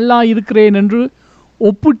நான் நல்லா இருக்கிறேன் என்று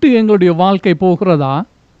ஒப்பிட்டு எங்களுடைய வாழ்க்கை போகிறதா?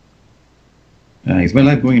 Is my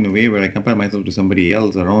life going in a way where I compare myself to somebody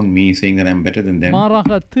else around me, saying that I'm better than them?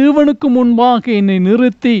 மாறாக தேவனுக்கு முன்பாக என்னை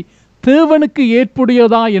நிறுத்தி தேவனுக்கு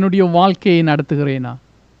ஏற்புடையதா என்னுடைய வாழ்க்கையை நடத்துகிறேனா?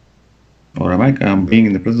 Or am I being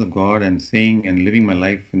in the presence of God and saying and living my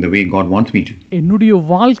life in the way God wants me to? என்னுடைய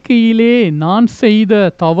வாழ்க்கையிலே நான் செய்த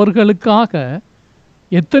தவறுகளுக்காக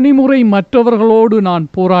எத்தனை முறை மற்றவர்களோடு நான்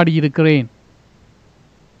போராடி இருக்கிறேன்?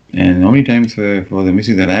 And how many times for the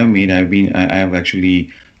mistakes that I have made, I have actually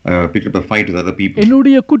picked up a fight with other people.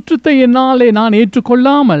 என்னுடைய குற்றத்தை என்னாலே நான்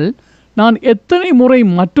ஏற்றுக்கொள்ளாமல் நான் எத்தனை முறை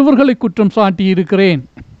மற்றவர்களை குற்றம் சாட்டி இருக்கிறேன்?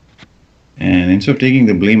 And instead of taking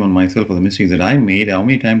the blame on myself for the mistakes that I made, how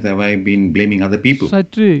many times have I been blaming other people?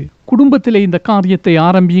 சற்று குடும்பத்திலே இந்த காரியத்தை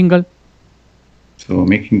ஆரம்பியுங்கள். So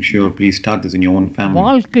making sure, please start this in your own family.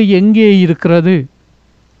 வாழ்க்கை எங்கே இருக்கிறது?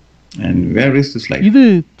 And where is this life? இது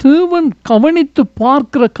தேவன் கவனித்து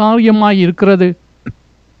பார்க்கிற காரியமாய் இருக்கிறது.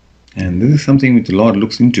 And this is something which the Lord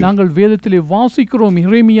looks into. நாங்கள் வேதத்திலே வாசிக்கிறோம்,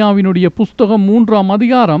 எரேமியாவினுடைய புஸ்தகம் 3ஆம்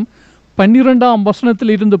அதிகாரம் 12ஆம்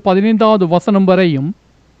வசனத்திலிருந்து 15வது வசனம் வரையும்.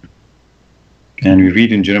 And we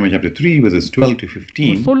read in Jeremiah chapter 3 verses 12 to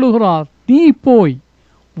 15. சொல்லுகிறார், நீ போய்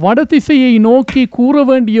வடதிசையை நோக்கி கூற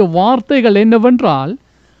வேண்டிய வார்த்தைகள் என்னவென்றால்,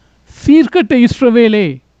 சீர்கட்ட இஸ்ரவேலே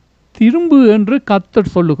திரும்பு என்று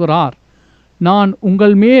கர்த்தர் சொல்லுகிறார். நான்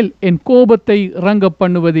உங்கள் மேல் என் கோபத்தை இறங்க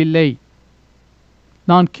பண்ணுவதில்லை.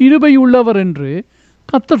 நான் கிருபை உள்ளவர் என்று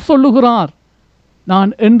கர்த்தர் சொல்லுகிறார்.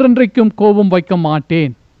 நான் என்றென்றைக்கும் கோபம் வைக்க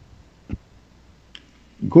மாட்டேன்.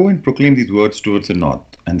 Go and proclaim these words towards the north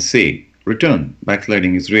and say, return,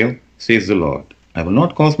 backsliding Israel, says the Lord. I will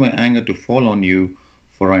not cause my anger to fall on you,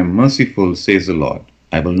 for I am merciful, says the Lord.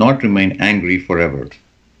 I will not remain angry forever.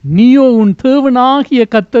 நீயோ உன் தேவனாகிய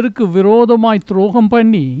கர்த்தருக்கு விரோதமாய் துரோகம்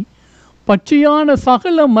பண்ணி பச்சையான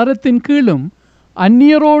சகல மரத்தின் கீழும்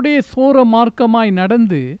அந்நியரோடே சோர மார்க்கமாய்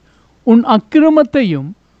நடந்து உன் அக்கிரமத்தையும்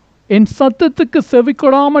என் சத்தத்துக்கு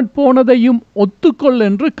செவிக்கொடாமற் போனதையும் ஒத்துக்கொள்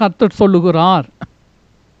என்று கர்த்தர் சொல்லுகிறார்.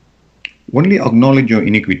 Only acknowledge your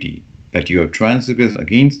iniquity, that you have transgressed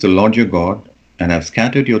against the Lord your God, and have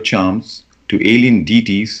scattered your charms to alien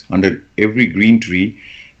deities under every green tree,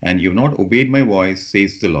 and you have not obeyed my voice,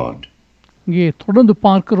 says the Lord. இங்கே தொடர்ந்து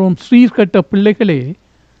பார்க்கிறோம், சீர்கட்ட பிள்ளைகளே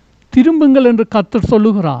திரும்புங்கள் என்று கர்த்தர்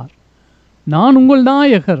சொல்லுகிறார். நான் உங்கள்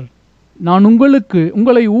நாயகர். நான்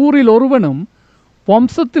உங்களை ஊரில் ஒருவனும்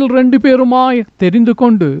வம்சத்தில் 2 பேருமாய் தெரிந்து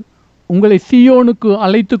கொண்டு உங்களை சீயோனுக்கு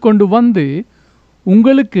அழைத்து கொண்டு வந்து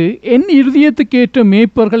உங்களுக்கு என் இருதயத்துக்கேற்ற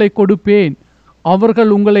மேய்ப்பர்களை கொடுப்பேன்.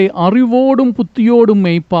 அவர்கள் உங்களை அறிவோடும் புத்தியோடும்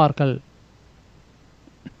மேய்ப்பார்கள்.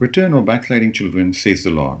 Return, O backsliding children, says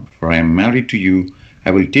the Lord, for I am married to you.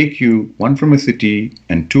 I will take you, 1 from a city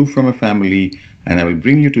and 2 from a family, and I will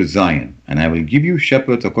bring you to Zion, and I will give you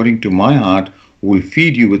shepherds according to my heart, who will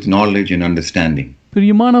feed you with knowledge and understanding.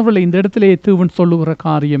 பிரியமானவர்களே, இந்த இடத்திலே தேவன் சொல்லுகிற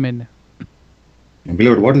காரியம் என்ன?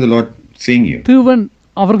 Beloved, what is the Lord saying here? தேவன்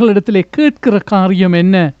அவர்களிடத்திலே கேட்கிற காரியம்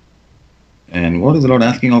என்ன? And what is the Lord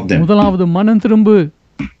asking of them? முதலாவது மனம் திரும்பு.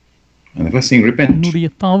 And the first thing, repent. உன்னுடைய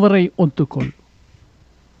தவறை ஒத்துக்கொள்.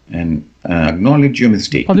 and acknowledge your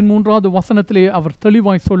mistake. 13வது வசனத்திலே அவர்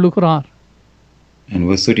தெளிவாய் சொல்லுகிறார். And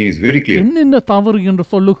verse 13 is very clear. என்னென்ன தவறு என்று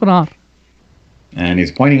சொல்லுகிறார். And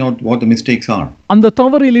he's pointing out what the mistakes are. அந்த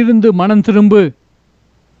தவறிலிருந்து மனம் திரும்பு.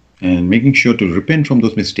 And making sure to repent from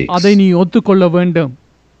those mistakes. அதை நீ ஒத்துக்கொள்ள வேண்டும்.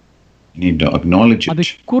 You need to acknowledge அதை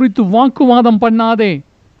it. குறித்து வாக்குவாதம் பண்ணாதே.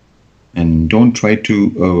 And don't try to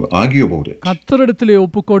argue about it. கர்த்தரிடத்திலே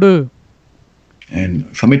ஒப்புக்கொடு. And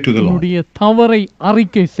submit to the Lord. உன்னுடைய தவறை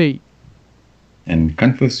அறிக்கை செய். And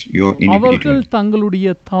confess your iniquity. அவர்கள் தங்களுடைய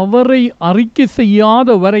தவறை அறிக்கை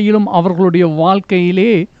செய்யாத வரையிலும் அவர்களுடைய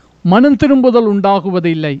வாழ்க்கையிலே மனம் திரும்புதல்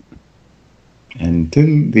உண்டாகுவதில்லை. Until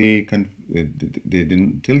they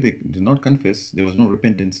did not confess, there was no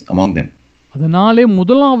repentance among them. அதனாலே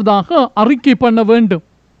முதலாவதாக அறிக்கை பண்ண வேண்டும்.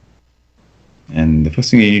 And the first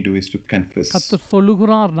thing you need to do is to confess. கர்த்தர்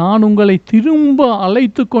சொல்லுகிறார், நான் உங்களை திரும்ப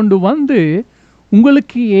அழைத்து கொண்டு வந்து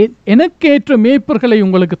உங்களுக்கு எனக்கேற்ற மேய்ப்பர்களை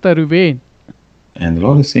உங்களுக்கு தருவேன். And the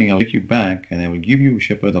Lord is saying, I'll take you back and I will give you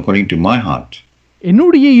shepherds according to my heart.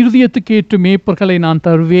 என்னுடைய இருதயத்துக்கு ஏற்ற மேய்ப்பர்களை நான்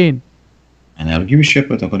தருவேன். And I'll give you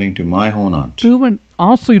shepherds according to my own heart. தேவன்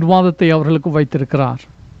ஆசீர்வாதத்தை அவர்களுக்கு வைத்திருக்கிறார்.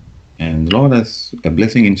 And the Lord has a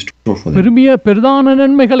blessing in store for them. பிரதான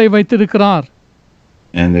நன்மைகளை வைத்திருக்கிறார்.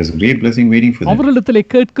 And there's a great blessing waiting for them. அவர்களிடத்திலே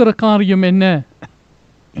கேட்கிற காரியம் என்ன?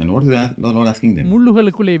 And what is the Lord asking them?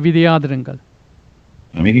 முள்ளுகளுக்குள்ளே விதையாதிருங்கள்.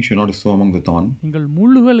 Making sure not to sow among the thorn. நீங்கள்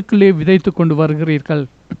முள்ளுகளுக்குள்ளே விதைத்துக் கொண்டு வருகிறீர்கள்.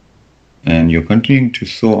 And you're continuing to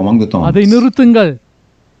sow among the thorns. அதை நிறுத்துங்கள்.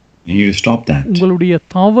 You need to stop that. உங்களுடைய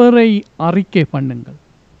தவறை அறிக்கை பண்ணுங்கள்.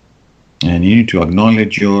 And you need to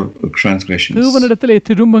acknowledge your transgressions. தேவனிடத்திலே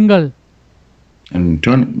திரும்புங்கள். And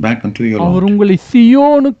turn back unto your our Lord. உங்களை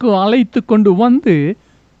சியோனுக்கு அழைத்து கொண்டு வந்து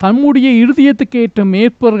தம்முடைய இருதயத்துக்கு ஏற்ற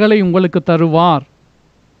மேய்ப்பர்களை உங்களுக்கு தருவார்.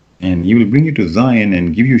 And he will bring you to Zion and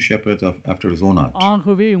give you shepherds after his own heart.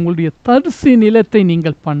 ஆகவே உங்களுடைய தரிசு நிலத்தை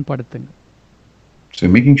நீங்கள் பண்படுத்துங்கள். So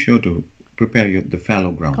making sure to prepare the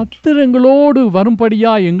fallow ground. கர்த்தர் எங்களோடு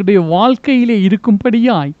வரும்படியாய் எங்களுடைய வாழ்க்கையிலே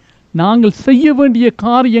இருக்கும்படியாய் நாங்கள் செய்ய வேண்டிய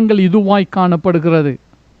காரியங்கள் இதுவாய் காணப்படுகிறது.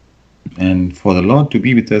 And for the Lord to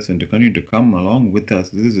be with us and to continue to come along with us,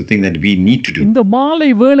 this is the thing that we need to do. இந்த மாலை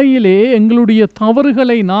வேளையிலே எங்களுடைய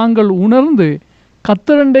தவறுகளை நாங்கள் உணர்ந்து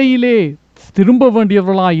கர்த்தரண்டையிலே திரும்ப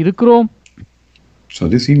வேண்டியவர்களாய் இருக்கிறோம். So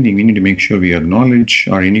this evening we need to make sure we acknowledge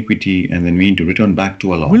our iniquity and then we need to return back to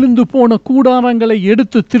our Lord. விழுந்து போன கூடாரங்களை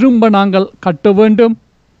எடுத்து திரும்ப நாங்கள் கட்ட வேண்டும்.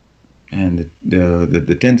 And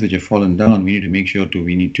the tents which have fallen down, we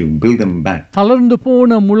need to build them back. தளர்ந்து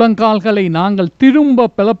போன முழங்கால்களை நாங்கள் திரும்ப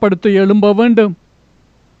பலப்படுத்த எழும்ப வேண்டும்.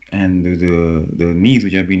 And the knees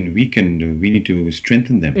which have been weakened, we need to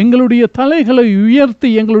strengthen them. எங்களுடைய தலைகளை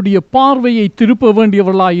உயர்த்தி எங்களுடைய பார்வையை திருப்ப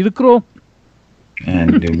வேண்டியவர்களாய் இருக்கிறோம்.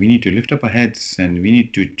 And we need to lift up our heads and we need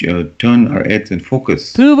to turn our heads and focus.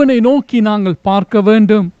 தேவனை நோக்கி நாங்கள் பார்க்க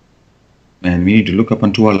வேண்டும். And we need to look up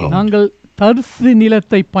unto our Lord. நாங்கள் தரிசு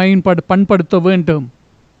நிலத்தை பண்படுத்த வேண்டும்.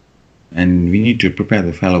 And we need to prepare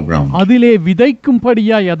the fallow ground. அதிலே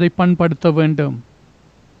விதைக்கும்படியாய் அதை பண்படுத்த வேண்டும்.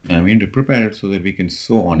 And we need to prepare it so that we can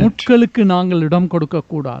sow on it. முட்களுக்கு நாங்கள் இடம் கொடுக்க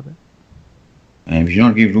கூடாது. And we should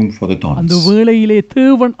not give room for the அந்த thorns. வேளையிலே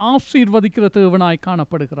தேவன் ஆசீர்வதிக்கிற தேவனாய்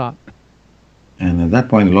காணப்படுகிறார். And at that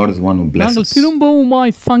point the Lord is the one who நாங்கள் blesses.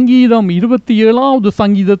 திரும்பவுமாய் சங்கீதம் 27வது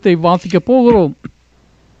சங்கீதத்தை வாசிக்க போகிறோம்.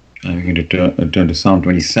 And we can turn to Psalm அந்த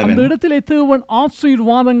 27. இடத்திலே தேவன்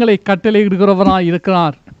ஆசீர்வாதங்களை கட்டளையிடுகிறவராய்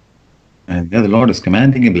இருக்கிறார். And there the Lord is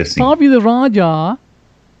commanding a blessing. தாவீது ராஜா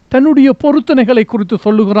தன்னுடைய பொருத்தனைகளை குறித்து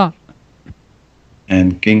சொல்லுகிறார். And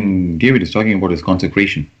King David is talking about his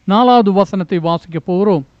consecration. 4வது வசனத்தை வாசிக்க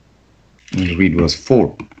போகிறோம். We'll read verse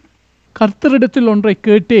 4. கர்த்தரிடத்தில் ஒன்றை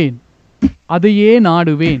கேட்டேன், அதையே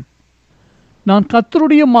நாடுவேன். நான்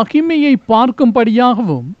கர்த்தருடைய மகிமையை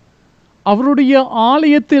பார்க்கும்படியாகவும் அவருடைய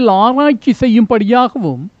ஆலயத்தில் ஆராய்ச்சி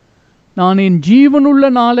செய்யும்படியாகவும் நான் என் ஜீவனுள்ள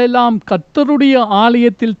நாளெல்லாம் கர்த்தருடைய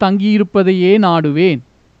ஆலயத்தில் தங்கியிருப்பதையே நாடுவேன்.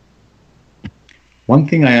 One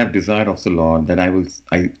thing I have desired of the Lord, that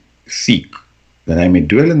I seek, that I may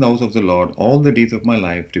dwell in the house of the Lord all the days of my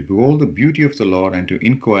life, to behold the beauty of the Lord and to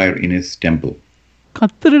inquire in his temple.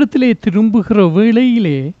 கர்த்தரிடத்திலே திரும்புகிற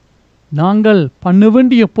வேளையிலே நாங்கள் பண்ண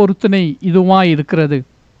வேண்டிய பொருத்தனை இதுவாய் இருக்கிறது.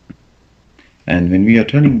 And when we are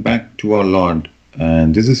turning back to our Lord,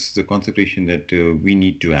 this is the consecration that we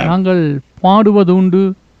need to have. நாங்கள் பாடுவது உண்டு,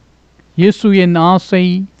 இயேசு என் ஆசை,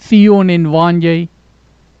 சீயோன் என் வாஞ்சை.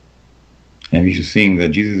 And we should sing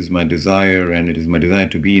that Jesus is my desire and it is my desire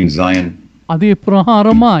to be in Zion. அதே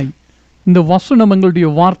பிரகாரமாய் இந்த வசனம் எங்களுடைய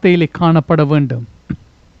வார்த்தையிலே காணப்பட வேண்டும்.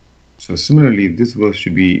 So similarly, this verse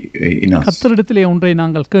should be in us. கர்த்தரிடத்திலே ஒன்றை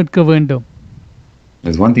நாங்கள் கேட்க வேண்டும்.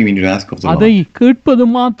 There's one thing we need to ask of the அதை Lord. கேட்பது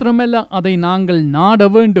மாத்திரமல்ல, அதை நாங்கள் நாட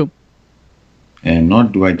வேண்டும். And not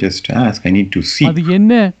do I just ask, I need to seek. அது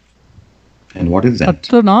என்ன? And what is that?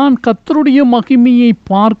 நான் கர்த்தருடைய மகிமையை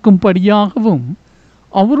பார்க்கும்படியாகவும்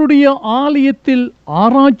அவருடைய ஆலயத்தில்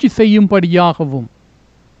ஆராய்ச்சி செய்யும்படியாகவும்.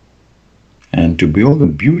 And to behold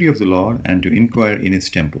the beauty of the Lord and to inquire in his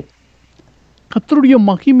temple. கர்த்தருடைய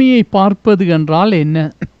மகிமையை பார்ப்பது என்றால் என்ன?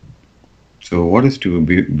 So what is to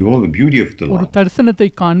behold the beauty of the ஒரு Lord? தரிசனத்தை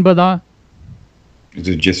காண்பதா? Is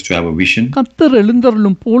it just to have a vision? கர்த்தர்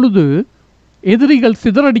எழுந்தருளும் பொழுது எதிரிகள்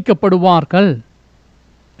சிதறடிக்கப்படுவார்கள்.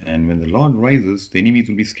 And when the Lord rises, the enemies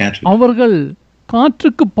will be scattered. அவர்கள்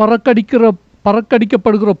காற்றுக்கு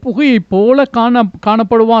பறக்கடிக்கப்படுகிற புகையை போல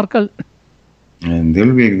காணப்படுவார்கள். And there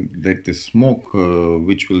will be like the smoke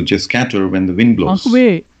which will just scatter when the wind blows. ஆகவே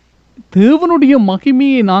தேவனுடைய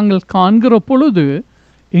மகிமையை நாங்கள் காண்கிற பொழுது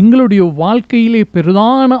எங்களுடைய வாழ்க்கையிலே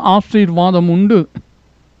பெரிதான ஆசீர்வாதம் உண்டு.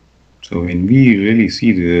 So when we really see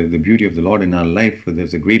the beauty of the Lord in our life,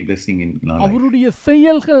 there's a great blessing in our life. அவருடைய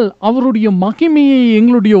செயல்கள் அவருடைய மகிமையை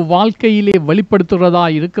எங்களுடைய வாழ்க்கையிலே வெளிப்படுத்துகிறதா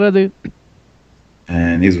இருக்கிறது.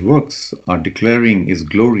 And his works are declaring his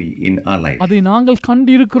glory in our life. அதை நாங்கள்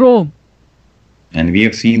கண்டிருக்கிறோம். And we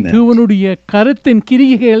have seen that. தேவனுடைய கரத்தின்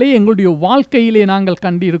கிரியைகளை எங்களுடைய வாழ்க்கையிலே நாங்கள்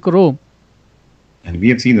கண்டிருக்கிறோம். And we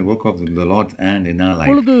have seen the work of the Lord's hand in our life.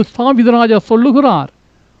 இப்பொழுது தாவீது ராஜா சொல்லுகிறார்,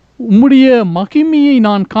 உம்முடைய மகிமையை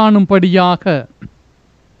நான் காணும்படியாக.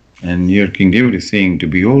 And here King David is saying to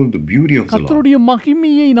behold the beauty of the Lord. கர்த்தருடைய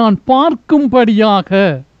மகிமையை நான் பார்க்கும்படியாக.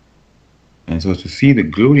 And so to see the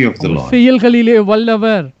glory of the Lord. செயல்களிலே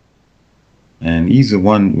வல்லவர். And he is the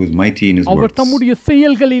one who is mighty in his our works. தம்முடைய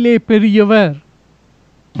செயல்களிலே பெரியவர்.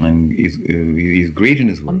 And he is great in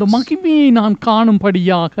his அந்த works. மகிமையை நான்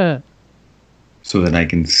காணும்படியாக. So that I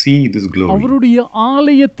can see this glory. அவருடைய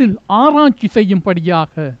ஆலயத்தில் ஆராய்ச்சி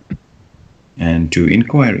செய்யும்படியாக. And to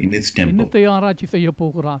inquire in his temple. என்னத்தை ஆராய்ச்சி செய்ய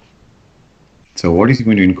போகிறார்? So what is he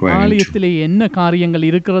going to inquire into? ஆலயத்திலே என்ன காரியங்கள்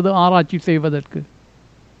இருக்கிறது ஆராய்ச்சி செய்வதற்கு?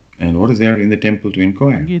 And what is there in the temple to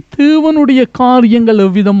inquire? இங்கே தேவனுடைய காரியங்கள்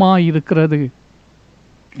எவ்விதமாய் இருக்கிறது?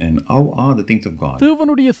 And how are the things of God?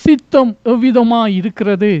 தேவனுடைய சித்தம் எவ்விதமாய்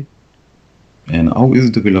இருக்கிறது? And how is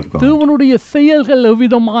the will of God? தேவனுடைய செயல்கள்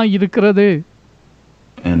எவ்விதமாய் இருக்கிறது?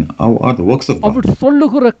 And how are the works of God? அவர்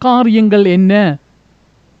சொல்லுகிற காரியங்கள் என்ன?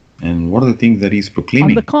 And what are the things that he is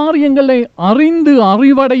proclaiming? அந்த காரியங்களை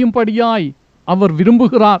அறிவடையும்படியாய் அவர்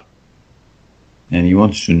விரும்புகிறார். And he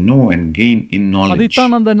wants to know and gain in knowledge.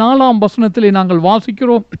 அதைத்தான் அந்த 4ஆம் வசனத்திலே நாங்கள்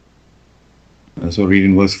வாசிக்கிறோம். So read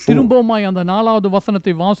in verse 4. திரும்பவுமாய் அந்த 4வது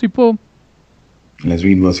வசனத்தை வாசிப்போம். Let's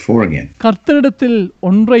read verse 4 again. கர்த்தரிடத்தில்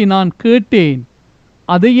ஒன்றை நான் கேட்டேன்,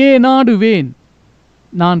 அதையே நாடுவேன்.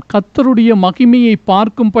 நான் கர்த்தருடைய மகிமையை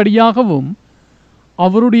பார்க்கும்படியாகவும்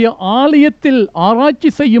அவருடைய ஆலயத்தில் ஆராய்ச்சி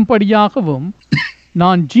செய்யும்படியாகவும்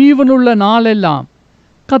நான் ஜீவனுள்ள நாளெல்லாம்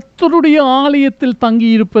கர்த்தருடைய ஆலயத்தில்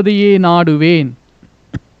தங்கியிருப்பதையே நாடுவேன்.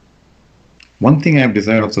 One thing I have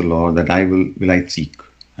desired of the Lord, that I will I seek,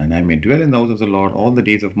 and I may dwell in the house of the Lord all the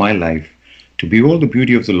days of my life, to behold the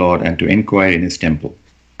beauty of the Lord and to inquire in his temple.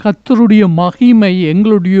 கர்த்தருடைய மகிமை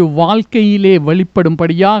எங்களுடைய வாழ்க்கையிலே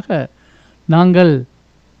வெளிப்படும்படியாக நாங்கள்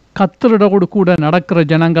கர்த்தரோடு கூட நடக்கிற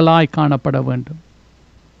ஜனங்களாய் காணப்பட வேண்டும்.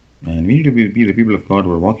 And we need to be the people of God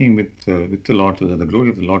who are walking with the Lord, so that the glory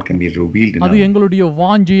of the Lord can be revealed in அது us. எங்களுடைய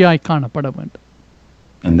வாஞ்சையாய் காணப்பட வேண்டும்.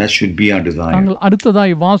 And that should be our desire. நாங்கள்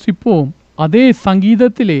அடுத்ததாய் வாசிப்போம். அதே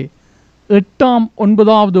சங்கீதத்திலே 8ஆம்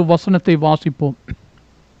 9வது வசனத்தை வாசிப்போம்.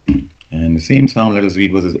 And the same psalm, let us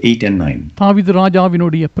read verses 8 and 9. தாவீது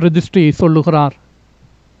ராஜாவினுடைய பிரதிஷ்டையை சொல்லுகிறார்.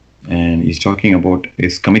 And he's talking about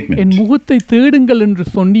his N commitment. முகத்தை தேடுங்கள் என்று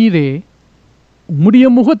சொன்னீரே, உம்முடைய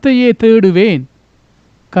முகத்தையே தேடுவேன்.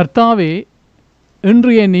 கர்த்தாவே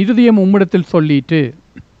என்று என் இருதயம் உம்மிடத்தில் சொல்லிட்டு.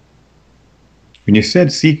 When you said,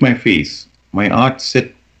 seek my face, my heart said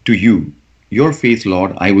to you, your face,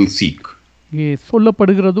 Lord, I will seek. இங்கே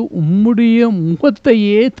சொல்லப்படுகிறது உம்முடைய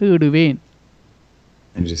முகத்தையே தேடுவேன்.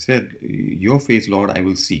 And you said, your face, Lord, I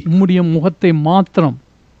will seek. உம்முடைய முகத்தை மாத்திரம்.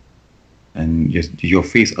 And yes, your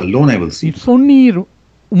face alone I will நீர் seek. சொன்னீர்,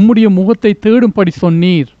 உம்முடைய முகத்தை தேடும்படி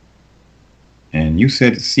சொன்னீர். And you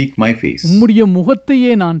said, seek my face. உம்முடைய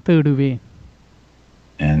முகத்தையே நான் தேடுவேன்.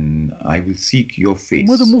 And I will seek your face.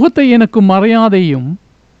 உமது முகத்தை எனக்கு மறையாதையும்,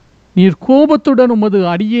 நீர் கோபத்துடன் உமது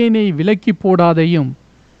அடியேனை விலக்கி போடாதையும்,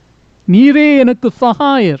 நீரே எனக்கு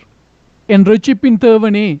சகாயர், என் இரட்சிப்பின்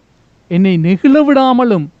தேவனே, என்னை நெகிழ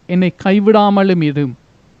விடாமலும் என்னை கைவிடாமலும் இரும்.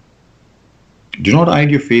 Do not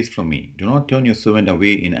hide your face from me. Do not turn your servant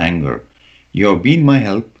away in anger. You have been my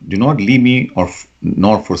help. Do not leave me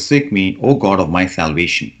nor forsake me, O God of my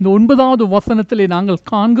salvation. இந்த 9வது வசனத்திலே நாங்கள்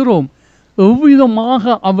காண்கிறோம்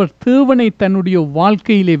எவ்விதமாக அவர் தேவனை தன்னுடைய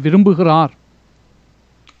வாழ்க்கையிலே விரும்புகிறார்.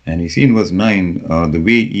 And we see in verse 9 the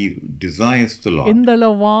way he desires the Lord.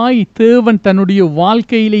 எந்தளவாய் தேவன் தன்னுடைய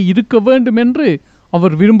வாழ்க்கையிலே இருக்க வேண்டும் என்று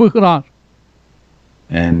அவர் விரும்புகிறார்.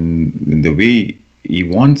 And the way he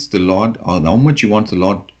wants the Lord, or how much he wants the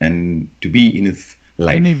Lord and to be in his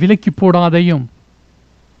life. என்னை விலக்கி போடாதையும்,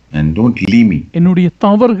 And don't leave me. என்னுடைய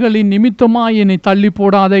தவறுகளின் நிமித்தமாய் என்னை தள்ளி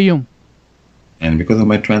போடாதையும், And because of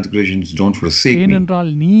my transgressions, don't forsake me. ஏனென்றால்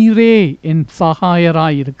நீரே என்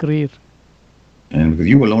சகாயராய் இருக்கிறீர். And because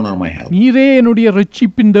you alone are my help. நீரே என்னுடைய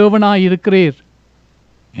இரட்சிப்பின் தேவனாய் இருக்கிறீர்.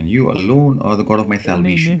 And you alone are the God of my என்னை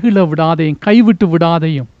salvation. நெகிழ விடாதையும், கைவிட்டு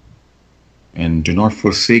விடாதையும். And do not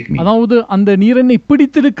forsake me. அதாவது அந்த நீர் என்னை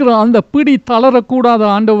பிடித்திருக்கிற அந்த பிடி தளரக்கூடாத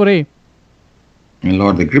ஆண்டவரே. And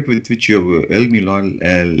Lord, the grip with which you have held me, Lord,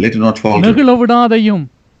 let it not fall. நெகிழ விடாதையும்.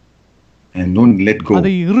 And don't let go.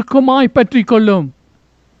 அதை இறுக்கமாய் பற்றிக் கொள்ளும்.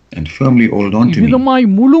 And firmly hold on to me. விதமாய்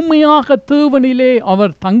முழுமையாக தேவனிலே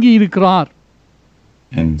அவர் தங்கி இருக்கிறார்.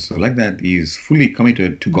 And so like that, he is fully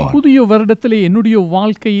committed to God. புதிய வருடத்திலே என்னுடைய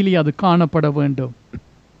வாழ்க்கையிலே அது காணப்பட வேண்டும்.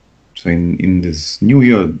 So in this new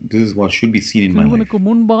year, this is what should be seen in my life. தேவனுக்கு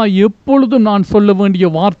முன்பாய் எப்பொழுதும் நான் சொல்ல வேண்டிய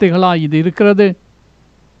வார்த்தைகளாய் இது இருக்கிறது.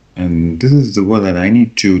 And this is the word that I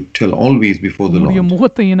need to tell always before the உம்முடைய Lord.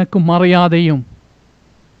 முகத்தை எனக்கு மறையாதையும்.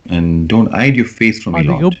 And don't hide your face from me,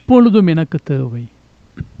 அது Lord. எப்பொழுதும் எனக்கு தேவை.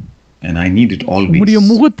 And I need it always. உம்முடைய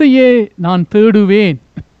முகத்தையே நான் தேடுவேன்.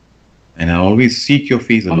 And I always seek your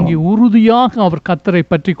face அங்கே alone. உறுதியாக அவர் கர்த்தரை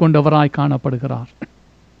பற்றி கொண்டவராய் காணப்படுகிறார்.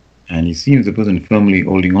 And he seems the person firmly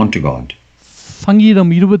holding on to God.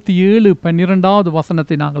 சங்கீதம் 27:12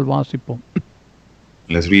 வசனத்தை நாங்கள் வாசிப்போம்.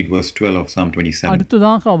 Let's read verse 12 of Psalm 27.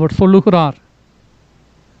 அடுத்ததாக அவர் சொல்லுகிறார்,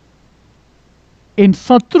 என்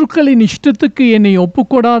சத்துருக்களின் இஷ்டத்துக்கு என்னை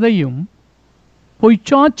ஒப்புக்கொடாதையும்,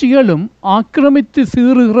 பொய்ச்சாட்சிகளும் ஆக்கிரமித்து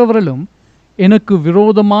சீறுகிறவர்களும் எனக்கு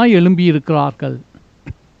விரோதமாய் எழும்பியிருக்கிறார்கள்.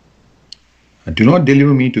 Do not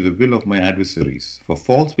deliver me to the will of my adversaries, for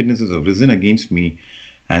false witnesses have risen against me,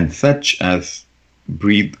 and such as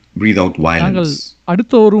breathe out நாங்கள் violence.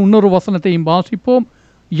 அடுத்த இன்னொரு வசனத்தையும் வாசிப்போம்.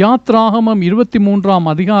 யாத்ராகமம்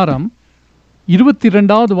 23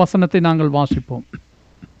 22 வசனத்தை நாங்கள் வாசிப்போம்.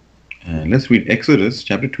 Let's read Exodus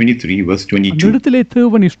chapter 23 verse அந்த 22. இடத்திலே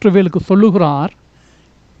தேவன் இஸ்ரவேலுக்கு சொல்லுகிறார்,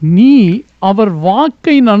 நீ அவர்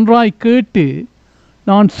வாக்கை நன்றாய் கேட்டு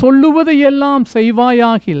நான் சொல்லுவதையெல்லாம்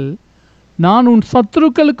செய்வாயாகில் நான் உன்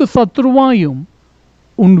சத்துருக்களுக்கு சத்துருவாயும்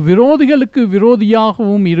உன் விரோதிகளுக்கு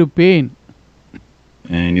விரோதியாகவும் இருப்பேன்.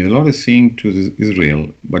 And the Lord is saying to Israel,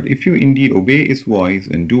 but if you indeed obey his voice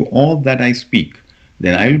and do all that I speak,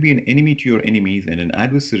 then I will be an enemy to your enemies and an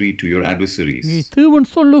adversary to your adversaries. தேவன்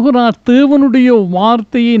சொல்லுகிறார், தேவனுடைய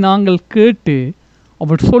வார்த்தையை நாங்கள் கேட்டு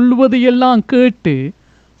அவர் சொல்லுவதையெல்லாம் கேட்டு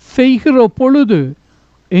செய்கிற பொழுது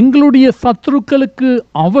எங்களுடைய சத்துருக்களுக்கு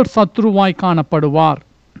அவர் சத்துருவாய் காணப்படுவார்.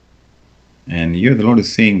 And here the Lord is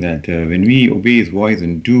saying that when we obey his voice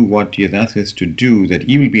and do what he has asked us to do, that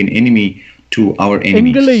he will be an enemy to our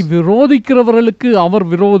எங்களை enemies. விரோதிக்கிறவர்களுக்கு அவர்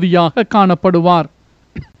விரோதியாக காணப்படுவார்.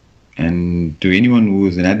 And to anyone who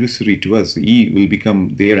is an adversary to us, he will become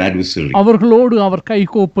their adversary. அவர்களோடு அவர்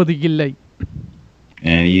கைகோப்பது இல்லை.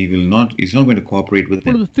 And he's not going to cooperate with them.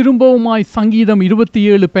 இப்பொழுது திரும்பவுமாய் சங்கீதம்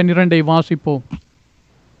 27:12 வாசிப்போம்.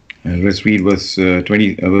 Let's read verse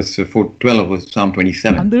 12 of Psalm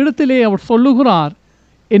 27. அந்த இடத்திலே அவர் சொல்லுகிறார்,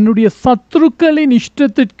 என்னுடைய சத்துருக்களின்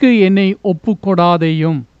இஷ்டத்திற்கு என்னை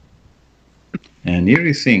ஒப்புக்கொடாதையும். And here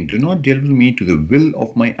he's saying, do not deliver me to the will of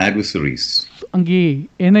my adversaries. அங்கே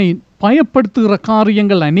என்னை பயப்படுத்துகிற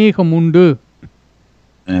காரியங்கள் அநேகம் உண்டு.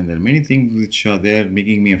 And there are many things which are there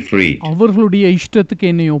making me afraid. அவர்களுடைய இஷ்டத்துக்கு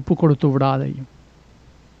என்னை ஒப்பு கொடுத்து விடாதையும்.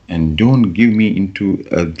 And don't give me into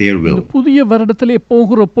their இந்த will. புதிய வருடத்திலே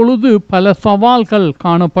போகிற பொழுது பல சவால்கள்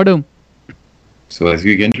காணப்படும். So as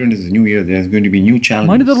we enter into this new year, there's going to be new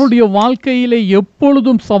challenges. மனிதர்களுடைய வாழ்க்கையிலே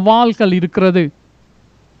எப்பொழுதும் சவால்கள் இருக்கிறது.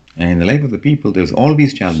 And in the life of the people, there's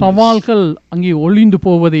always challenges. சவால்கள் அங்கே ஒளிந்து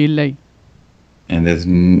போவது இல்லை. And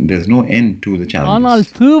there's no end to the ஆனால்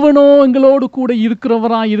challenges. தேவனோ எங்களோடு கூட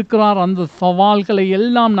இருக்கிறவராய் இருக்கிறார், அந்த சவால்களை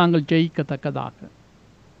எல்லாம் நாங்கள் ஜெயிக்கத்தக்கதாக.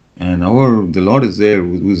 And the Lord is there,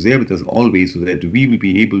 who's there with us always, so that we will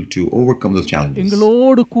be able to overcome those challenges.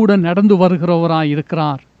 எங்களோடு கூட நடந்து வருகிறவராய்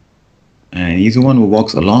இருக்கிறார். And he's the one who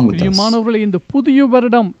walks along with us. பிரியமானவர்களே, இந்த புதிய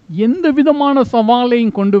வருடம் எந்த விதமான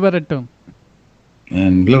சவாலையும் கொண்டு வரட்டும்,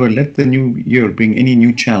 And beloved, let the new year bring any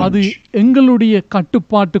new அது challenge. எங்களுடைய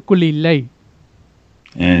கட்டுப்பாட்டுக்குள் இல்லை.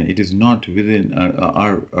 And it is not within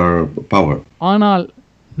our power. ஆனால்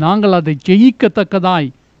நாங்கள் அதை ஜெயிக்கத்தக்கதாய்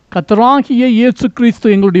கர்த்தராகிய இயேசு கிறிஸ்து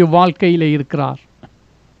எங்களுடைய வாழ்க்கையிலே இருக்கிறார்.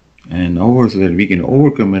 And ours, so that we can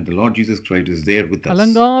overcome, and the Lord Jesus Christ is there with us.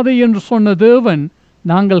 கலங்காதே என்று சொன்ன தேவன்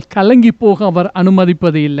நாங்கள் கலங்கி போக அவர்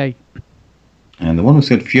அனுமதிப்பது இல்லை. And the one who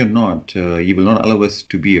said, "Fear not," he will not allow us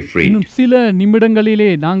to be afraid. இன்னும் சில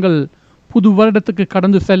நிமிடங்களிலே நாங்கள் புது வருடத்துக்கு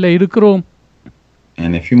கடந்து செல்ல இருக்கிறோம்.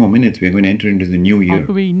 And a few more minutes, we are going to enter into the new year.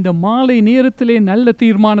 ஆகவே இந்த மாலை நேரத்திலே நல்ல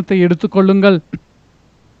தீர்மானத்தை எடுத்துக்கொள்ளுங்கள்.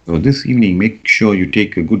 So this evening, make sure you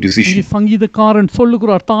take a good இங்கே decision. சங்கீதக்காரன்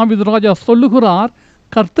சொல்லுகிறார், தாவீது ராஜா சொல்லுகிறார்,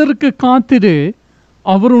 கர்த்தருக்கு காத்திரு,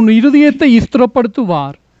 அவர் உன் இருதயத்தை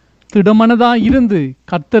ஸ்திரப்படுத்துவார், திடமனதாய் இருந்து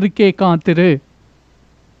கர்த்தருக்கே காத்திரு.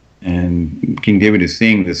 And King David is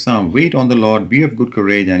saying the psalm, "Wait on the Lord, be of good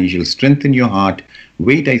courage, and he shall strengthen your heart.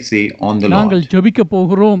 Wait, I say, on the நாங்கள் Lord." ஜெபிக்க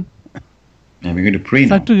போகிறோம். And we're going to pray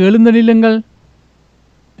now. சற்று எழுந்து நில்லுங்கள்.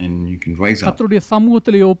 And you can rise up கர்த்தருடைய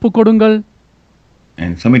சமூகத்திலே ஒப்புக்கொடுங்கள்.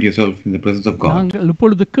 and submit yourself in the presence of God. நாங்கள்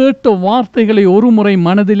இப்பொழுது கேட்ட வார்த்தைகளை ஒரு முறை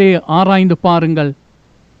மனதிலே ஆராய்ந்து பாருங்கள்.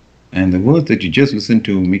 And the words that you just listened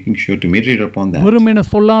to, making sure to meditate upon that. வெறுமென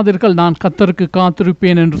சொல்லாதீர்கள், நான் கர்த்தருக்கு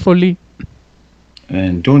காத்திருப்பேன் என்று சொல்லி.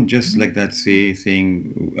 And don't just like that saying,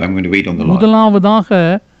 "I'm going to wait on the Lord." முதலாவதாக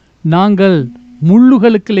நாங்கள்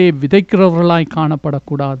முள்ளுகளுக்குள்ளே விதைக்கிறவர்களாய்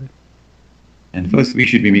காணப்படக்கூடாது. And first, we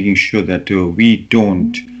should be making sure that we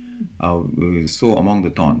don't sow among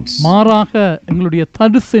the thorns. மாறாக எங்களுடைய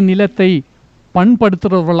தரிசு நிலத்தை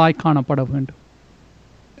பண்படுத்துகிறவர்களாய் காணப்பட வேண்டும்.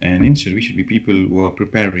 And instead, we should be people who are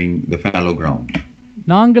preparing the fallow ground.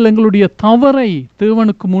 நாங்கள் எங்களுடைய தவறை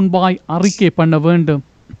தேவனுக்கு முன்பாய் அறிக்கை பண்ண வேண்டும்.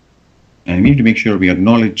 And we need to make sure we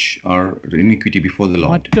acknowledge our iniquity before the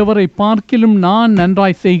Lord. மற்றவரை பார்க்கிலும் நான்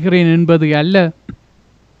நன்றாய் செய்கிறேன் என்பது அல்ல.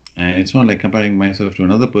 And it's not like comparing myself to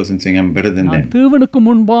another person saying I'm better than நான் them. தேவனுக்கு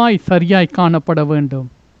முன்பாய் சரியாய் காணப்பட வேண்டும்.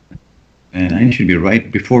 And I should be right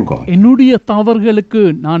before God. என்னுடைய தவறுகளுக்கு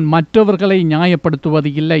நான் மற்றவர்களை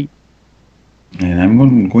நியாயப்படுத்துவது இல்லை. And I'm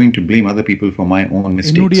not going to blame other people for my own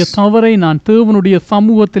என்னுடைய mistakes. தவறை நான் தேவனுடைய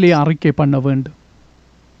சமூகத்திலே அறிக்கை பண்ண வேண்டும்.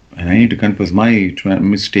 And I need to confess my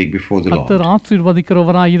mistake before the கர்த்தர் Lord.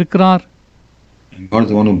 ஆசீர்வதிக்கிறவராய் இருக்கிறார். And God is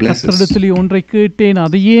the one who blesses. கர்த்தரிடத்திலே ஒன்றை கேட்டேன்,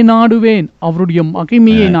 அதையே நாடுவேன், அவருடைய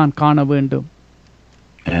மகிமையை நான் காண வேண்டும்.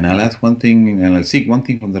 And I'll ask one thing and I'll seek one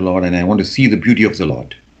thing from the Lord, and I want to see the beauty of the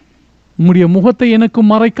Lord. உம்முடைய முகத்தை எனக்கு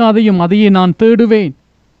மறைக்காதையும், அதையே நான் தேடுவேன்.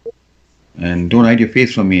 And don't hide your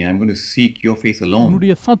face from me. I'm going to seek your face alone.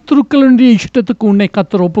 உன்னுடைய சத்துருக்களுடைய இஷ்டத்துக்கு உன்னை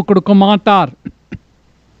கர்த்தர் ஒப்புக் கொடுக்க மாட்டார்.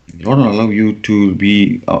 The Lord will allow you to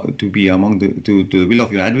be among to the will of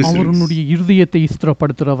your our adversaries. உன்னுடைய இருதயத்தை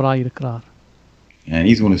ஸ்திரப்படுத்துகிறவராய் இருக்கிறார். And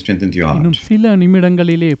He's going to strengthen your இன்னும் heart. சில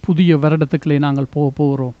நிமிடங்களிலே புதிய வருடத்துக்குள்ளே நாங்கள்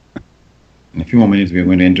போகிறோம். In a few more minutes, we are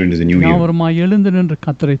going to enter into the new year. யாவருமாய் எழுந்து நின்று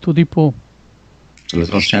கர்த்தரை துதிப்போம். So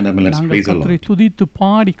let's all stand up and let's நாங்கள் praise the கர்த்தரை Lord. துதித்து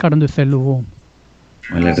பாடி கடந்து செல்லுவோம்.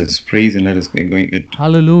 And let us praise and let us get.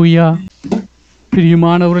 ஹல்லேலூயா.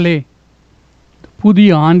 பிரியமானவர்களே, புதிய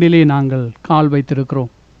ஆண்டிலே நாங்கள் கால்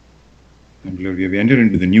வைத்திருக்கிறோம். And beloved, we have entered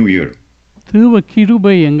into the new year. தேவ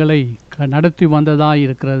கிருபை எங்களை நடத்தி வந்ததாய்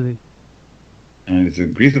இருக்கிறது. And it's the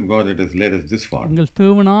grace of God that has led us this far. எங்கள்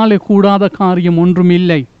தேவனாலே கூடாத காரியம் ஒன்றும்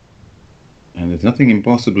இல்லை. And there's nothing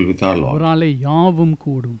impossible with our Lord. அவராலே யாவும்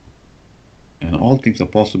கூடும். And all things are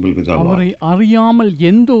possible with our அவரை Lord. அறியாமல்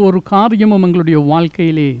எந்த ஒரு காரியமும் எங்களுடைய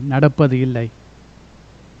வாழ்க்கையிலே நடப்பது இல்லை.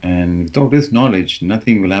 And without His knowledge,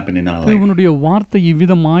 nothing will happen in our life. தேவனுடைய வார்த்தை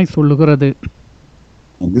இவ்விதமாய் சொல்லுகிறது.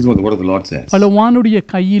 And this is what the word of the Lord says. பலவானுடைய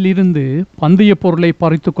கையில் இருந்து பந்தய பொருளை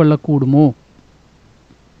பறித்து கொள்ளக்கூடுமோ?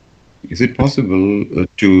 Is it possible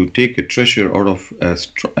to take a treasure out of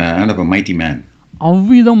hand of a mighty man?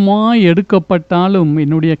 அவ்விதமாய் எடுக்கப்பட்டாலும்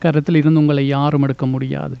என்னுடைய கரத்தில் இருந்து உங்களை யாரும் எடுக்க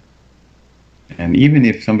முடியாது. And even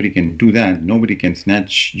if somebody can do that, nobody can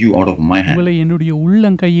snatch you out of my hand. உங்களை என்னுடைய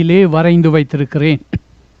உள்ளங்கையிலே வரைந்து வைத்திருக்கிறேன்.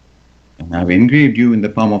 And I've engraved you in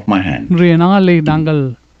the palm of my hand. இன்றைய நாளை நாங்கள்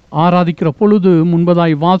ஆராதிக்கிற பொழுது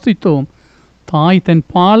முன்பதாய் வாசித்தோம், தாய் தன்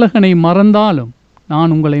பாலகனை மறந்தாலும்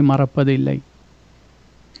நான் உங்களை மறப்பதில்லை.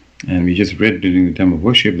 And we just read during the time of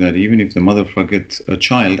worship that even if the mother forgets a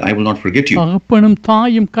child, I will not forget you. தகப்பனும்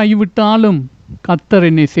தாயும் கைவிட்டாலும் கர்த்தர்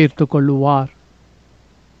என்னை சேர்த்துக் கொள்ளுவார்.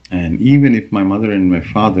 And even if my mother and my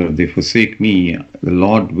father, they forsake me, the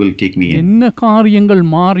Lord will take me in. என்ன காரியங்கள்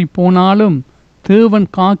மாறி போனாலும் தேவன்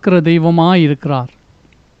காக்கிற தெய்வமாய் இருக்கிறார்.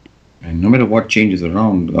 And no matter what changes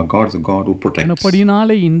around, God is a God who protects.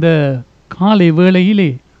 அப்படினாலே இந்த காலை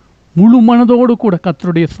வேளையிலே முழு மனதோடு கூட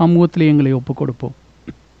கர்த்தருடைய சமூகத்திலே எங்களை ஒப்புக் கொடுப்போம்.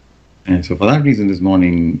 And so for that reason this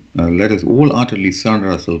morning, let us wholeheartedly surrender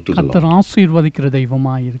ourselves to the கர்த்தர் Lord. ஆசீர்வதிக்கிற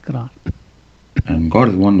தெய்வமாய் இருக்கிறார். And God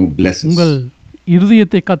is one who blesses. உங்கள்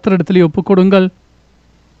இருதயத்தை கர்த்தரிடத்திலே ஒப்புக் கொடுங்கள்.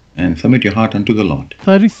 And submit your heart unto the Lord.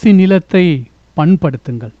 தரிசு நிலத்தை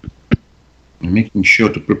பண்படுத்துங்கள். And making sure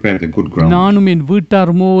to prepare the good ground. நானும் என்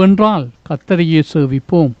வீட்டாருமோ என்றால் கர்த்தரையே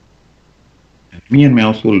சேவிப்போம். Me and my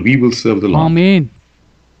household, we will serve the Lord. Amen.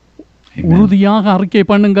 Amen. உறுதியாக அறிக்கை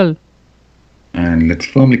பண்ணுங்கள். And let's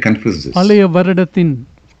firmly confess this. பழைய வருடத்தின்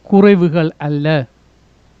குறைவுகள் அல்ல,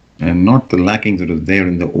 And not the lackings that are there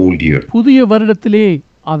in the old year. புதிய வருடத்திலே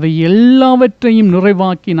அவை எல்லாவற்றையும்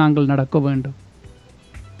நிறைவாக்கி நாங்கள் நடக்க வேண்டும்.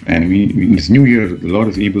 And in this new year, the Lord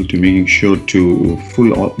is able to make sure to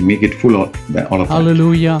make it full of all of that.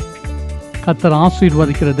 ஹல்லேலூயா. கர்த்தர்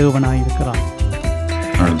ஆசீர்வதிக்கிற தேவனாய் இருக்கிறார்.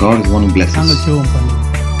 Our God is one who blesses. நாங்கள் ஜெபம் பண்ணுவோம்.